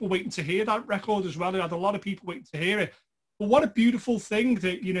lot of people waiting to hear that record as well. It had a lot of people waiting to hear it. But what a beautiful thing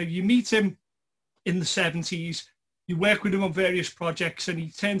that you meet him in the 70s, you work with him on various projects, and he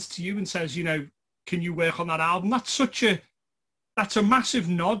turns to you and says, can you work on that album? That's a massive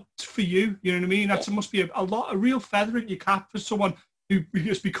nod for you. You know what I mean? That must be a real feather in your cap for someone who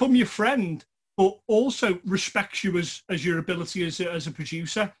has become your friend, but also respects you as your ability as a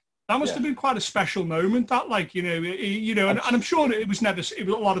producer. That must have been quite a special moment. That, and I'm sure a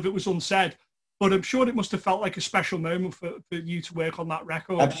lot of it was unsaid, but I'm sure it must have felt like a special moment for you to work on that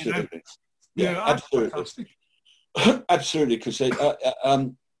record. Absolutely. Absolutely. Fantastic. Absolutely, because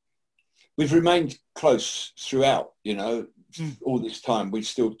we've remained close throughout, all this time. We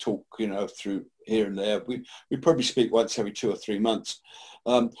still talk, through here and there. We probably speak once every 2 or 3 months.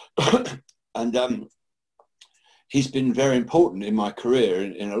 And he's been very important in my career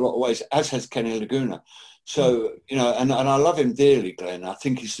in a lot of ways, as has Kenny Laguna. So, and I love him dearly, Glenn. I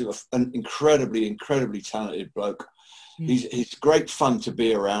think he's an incredibly, incredibly talented bloke. He's great fun to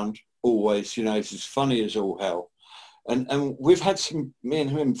be around, always. He's as funny as all hell. And we've had me and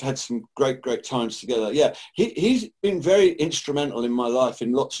him have had some great times together. Yeah, he's been very instrumental in my life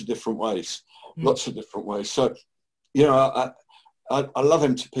in lots of different ways. So, I love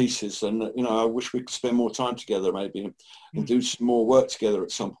him to pieces, and I wish we could spend more time together, maybe, and do some more work together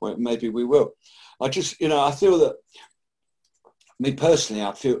at some point. Maybe we will. I just, I feel that, me personally,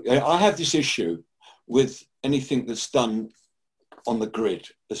 I have this issue with anything that's done on the grid,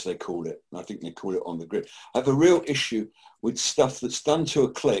 as they call it. I think they call it on the grid. I have a real issue with stuff that's done to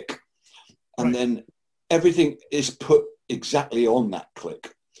a click, and then everything is put exactly on that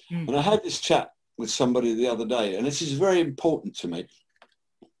click. And I had this chat with somebody the other day, and this is very important to me.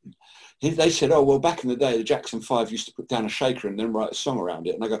 They said, oh, well, back in the day, the Jackson 5 used to put down a shaker and then write a song around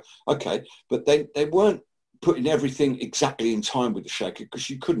it. And I go, okay, but they weren't putting everything exactly in time with the shaker, because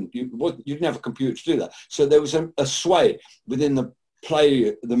you couldn't, you didn't have a computer to do that. So there was a sway within the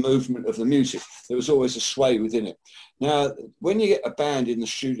movement of the music. There was always a sway within it. Now, when you get a band in the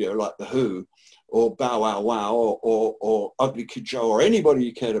studio like The Who, or Bow Wow Wow, or Ugly Kid Joe, or anybody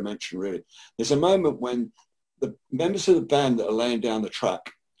you care to mention, really, there's a moment when the members of the band that are laying down the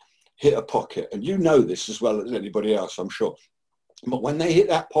track hit a pocket, and you know this as well as anybody else, I'm sure. But when they hit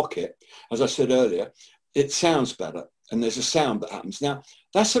that pocket, as I said earlier, it sounds better. and there's a sound that happens. Now,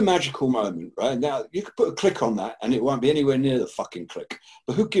 that's a magical moment, right? Now, you could put a click on that and it won't be anywhere near the fucking click,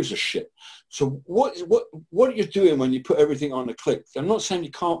 but who gives a shit? So what are you doing when you put everything on a click? I'm not saying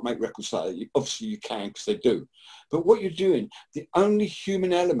you can't make records like that. Obviously you can, because they do. But what you're doing, the only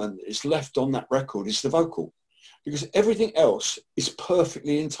human element that is left on that record is the vocal, because everything else is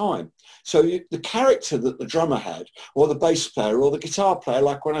perfectly in time. So the character that the drummer had, or the bass player, or the guitar player,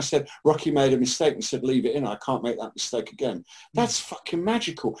 like when I said Rocky made a mistake and said, leave it in, I can't make that mistake again. That's fucking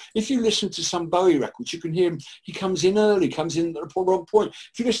magical. If you listen to some Bowie records, you can hear him, he comes in early, comes in at the wrong point.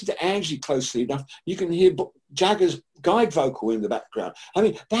 If you listen to Angie closely enough, you can hear Jagger's guide vocal in the background. I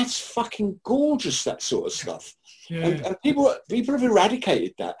mean, that's fucking gorgeous, that sort of stuff. Yeah. And people have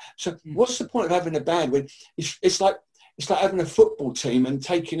eradicated that. So what's the point of having a band when it's like having a football team and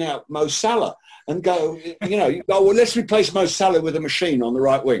taking out Mo Salah and go, you go, well, let's replace Mo Salah with a machine on the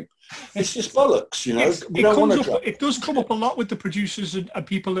right wing. It's just bollocks, you know. It does come up a lot with the producers and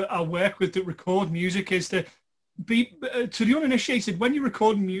people that I work with that record music, is to be to the uninitiated, when you're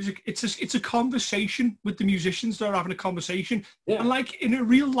recording music, it's a conversation with the musicians that are having a conversation. Yeah. And like in a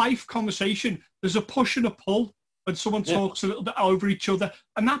real life conversation, there's a push and a pull. When someone talks a little bit over each other,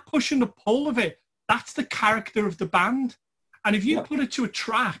 and that push and the pull of it, that's the character of the band. And if you put it to a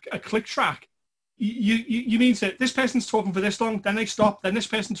track, a click track, you mean that this person's talking for this long, then they stop, then this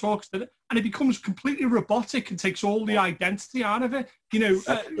person talks, and it becomes completely robotic and takes all the identity out of it. You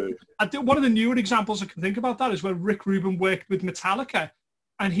know, one of the newer examples I can think about that is when Rick Rubin worked with Metallica,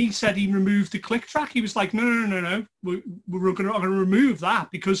 and he said he removed the click track. He was like, no, we're going to remove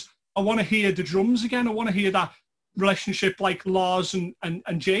that because I want to hear the drums again. I want to hear that relationship like Lars and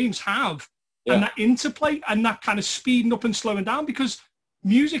James have, and that interplay and that kind of speeding up and slowing down, because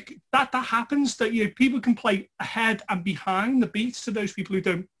music that happens, that people can play ahead and behind the beats. To those people who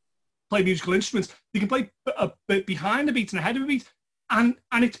don't play musical instruments, you can play a bit behind the beats and ahead of the beat, and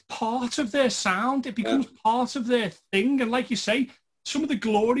it's part of their sound. It becomes part of their thing. And like you say, some of the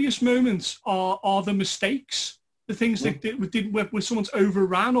glorious moments are the mistakes, the things that didn't work, where someone's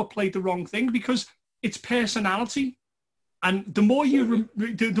overran or played the wrong thing, because it's personality. And the more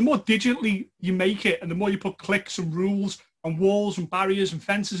the more digitally you make it, and the more you put clicks and rules and walls and barriers and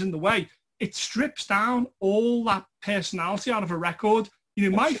fences in the way, it strips down all that personality out of a record. You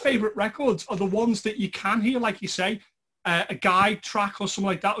know, my favorite records are the ones that you can hear, like you say, a guide track or something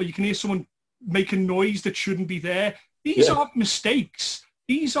like that, or you can hear someone make a noise that shouldn't be there. These aren't mistakes.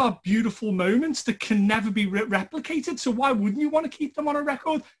 These are beautiful moments that can never be replicated. So why wouldn't you want to keep them on a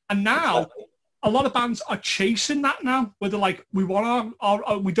record? And now a lot of bands are chasing that now, where they're like, we want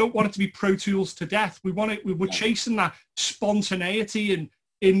we don't want it to be Pro Tools to death. We're chasing that spontaneity and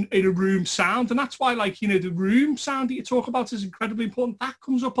in a room sound. And that's why, like, you know, the room sound that you talk about is incredibly important. That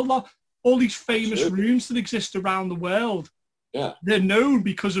comes up a lot. All these famous rooms that exist around the world, they're known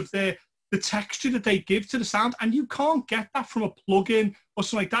because of the texture that they give to the sound. And you can't get that from a plug-in or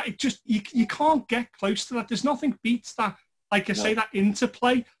something like that. It just, you can't get close to that. There's nothing beats that, like I say, that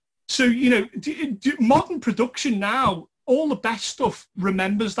interplay. So, you know, modern production now, all the best stuff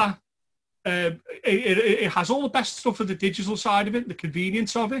remembers that. It has all the best stuff of the digital side of it, the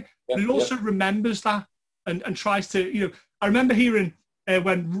convenience of it, but it also remembers that and tries to, you know, I remember hearing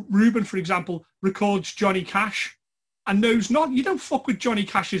when Ruben, for example, records Johnny Cash and knows not, you don't fuck with Johnny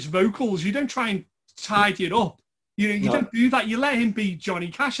Cash's vocals, you don't try and tidy it up. You don't do that. You let him be Johnny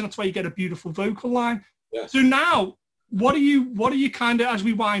Cash, and that's why you get a beautiful vocal line. Yeah. So now, what are you kind of, as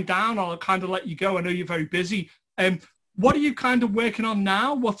we wind down, I'll kind of let you go. I know you're very busy. What are you kind of working on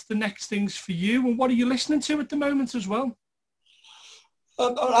now? What's the next things for you? And what are you listening to at the moment as well?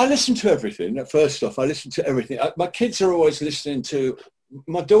 I listen to everything. First off, I listen to everything. My kids are always listening to,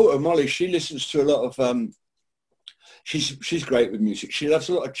 my daughter, Molly, she listens to a lot of, she's great with music. She loves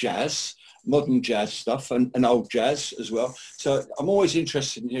a lot of jazz, modern jazz stuff, and old jazz as well. So I'm always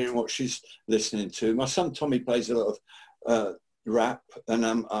interested in hearing what she's listening to. My son Tommy plays a lot of rap, and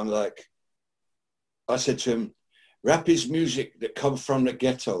I'm like, I said to him, rap is music that comes from the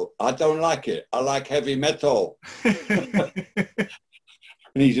ghetto. I don't like it. I like heavy metal.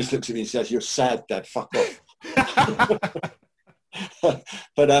 And he just looks at me and says, you're sad, Dad, fuck off.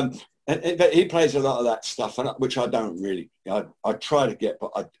 But he plays a lot of that stuff, which I don't really, I try to get,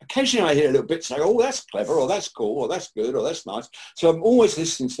 but occasionally I hear a little bit say, oh, that's clever, or that's cool, or that's good, or that's nice. So I'm always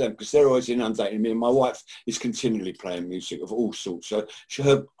listening to them because they're always inundating me. And my wife is continually playing music of all sorts. So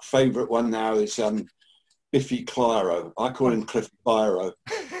her favourite one now is Biffy Clyro. I call him Cliff Clyro,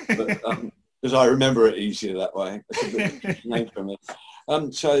 because I remember it easier that way. It's a good name for me.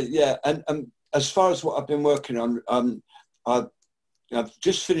 So yeah, and as far as what I've been working on, I'm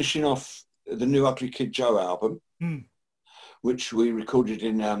just finishing off the new Ugly Kid Joe album. which we recorded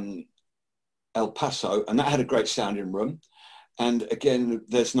in El Paso, and that had a great sounding room. And again,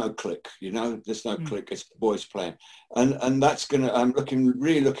 there's no click, there's no click. It's the boys playing, and that's gonna. I'm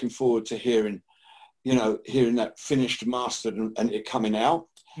really looking forward to hearing that finished, mastered, and it coming out.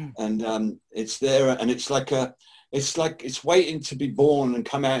 And it's there, and it's waiting to be born and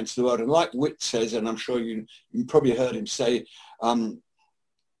come out into the world. And like Whit says, and I'm sure you probably heard him say,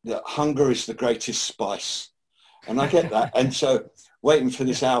 that hunger is the greatest spice. And I get that. And so waiting for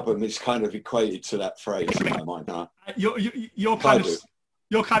this album is kind of equated to that phrase in my mind. You're kind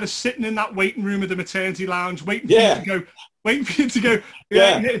of sitting in that waiting room of the maternity lounge, waiting for you to go,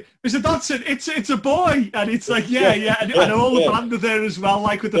 Mr. Dodson, it's a boy. And it's like, and all the band are there as well,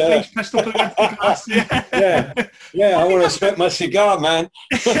 like with the face pressed up against the glass. I want to smoke my cigar, man.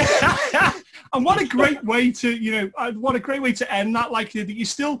 And what a great way to, end that. Like, you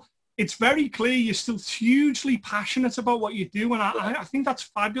still, it's very clear you're still hugely passionate about what you do. And I think that's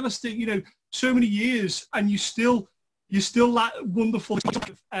fabulous that, so many years and you're still that wonderful,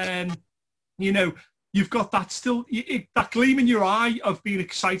 you've got that still, that gleam in your eye of being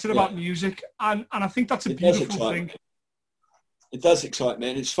excited about music. And I think that's a beautiful thing. It does excite me.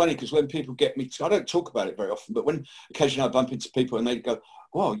 And it's funny because when people get me, I don't talk about it very often, but when occasionally I bump into people and they go,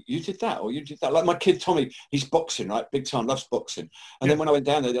 wow, you did that, or you did that. Like my kid, Tommy, he's boxing, right? Big time, loves boxing. And then when I went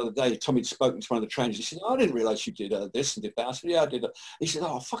down there the other day, Tommy had spoken to one of the trainers. He said, I didn't realise you did this and did that. I said, yeah, I did. He said,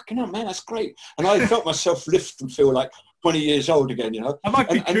 oh, fucking hell, man, that's great. And I felt myself lift and feel like 20 years old again, I might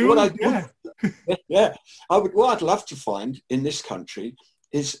be cool. What I'd love to find in this country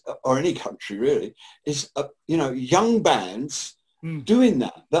is, or any country really, is, young bands doing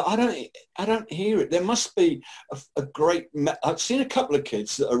that. But I don't hear it. There must be a great. I've seen a couple of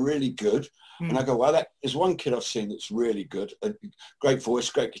kids that are really good, and I go, well, there's one kid I've seen that's really good, a great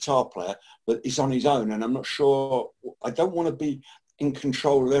voice, great guitar player, but he's on his own, and I'm not sure. I don't want to be in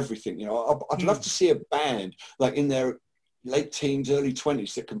control of everything. I'd love to see a band like in their late teens, early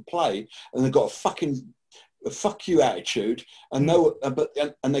 20s that can play, and they've got a fuck you attitude, and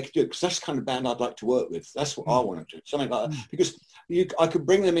and they could do it, because that's the kind of band I'd like to work with. That's what I want to do, something like that, because I could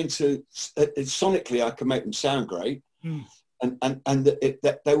bring them into sonically, I could make them sound great, and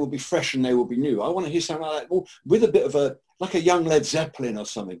that they will be fresh and they will be new. I want to hear something like that, with a bit of like a young Led Zeppelin or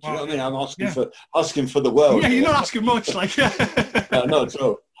something. Do you know what I mean? I'm asking for the world. Yeah, you're not asking much, like. No, not at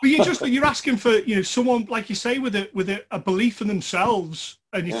all. But you're asking for someone, like you say, with a belief in themselves,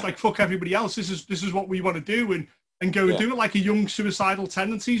 and it's like, fuck everybody else. This is what we want to do, and go and do it like a young Suicidal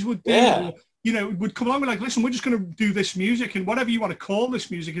Tendencies would do. Yeah. Or, would come along with like, listen, we're just going to do this music, and whatever you want to call this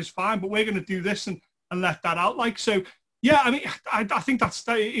music is fine, but we're going to do this and let that out. Like, so, yeah, I mean, I think that's,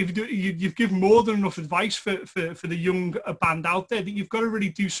 you've given more than enough advice for the young band out there, that you've got to really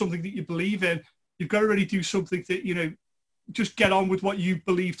do something that you believe in. You've got to really do something that, just get on with what you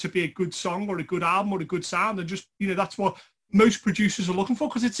believe to be a good song or a good album or a good sound, and just, that's what most producers are looking for,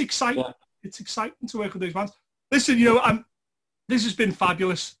 because it's exciting. Yeah. It's exciting to work with those bands. Listen, this has been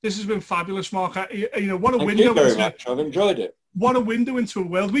fabulous. This has been fabulous, Mark. What a window. Thank you very much. I've enjoyed it. What a window into a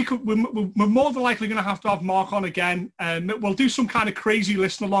world. We're more than likely going to have Mark on again. We'll do some kind of crazy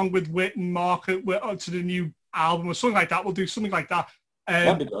listen along with Whit and Mark to the new album or something like that. We'll do something like that.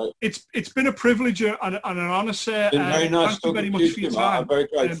 That'd be great. It's been a privilege and an honour, sir. It's been very nice. Thank you very much for your time. I'm very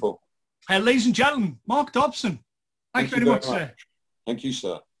grateful. Ladies and gentlemen, Mark Dodson. Thank you very much, sir. Thank you,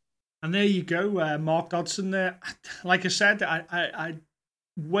 sir. And there you go, Mark Dodson there. Like I said, I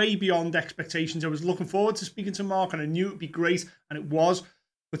way beyond expectations. I was looking forward to speaking to Mark, and I knew it would be great, and it was.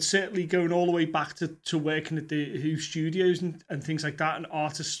 But certainly going all the way back to working at the Who studios and things like that, and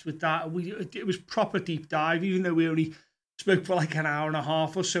artists with that, it was proper deep dive, even though we only spoke for like an hour and a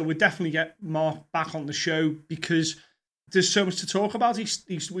half or so. We'll definitely get Mark back on the show, because there's so much to talk about. He's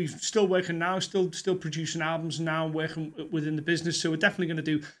still working now, still producing albums now, working within the business. So we're definitely going to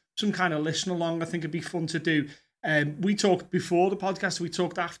do some kind of listen along. I think it'd be fun to do. We talked before the podcast, we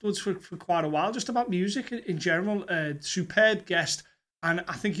talked afterwards for quite a while, just about music in general. Superb guest, and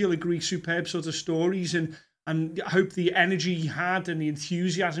I think you'll agree, superb sort of stories, and I hope the energy he had and the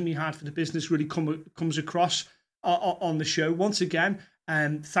enthusiasm he had for the business really comes across on the show. Once again,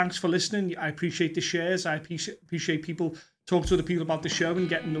 thanks for listening. I appreciate the shares. I appreciate people talking to other people about the show and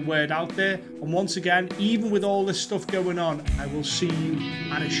getting the word out there. And once again, even with all this stuff going on, I will see you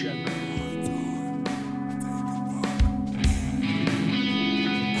at a show.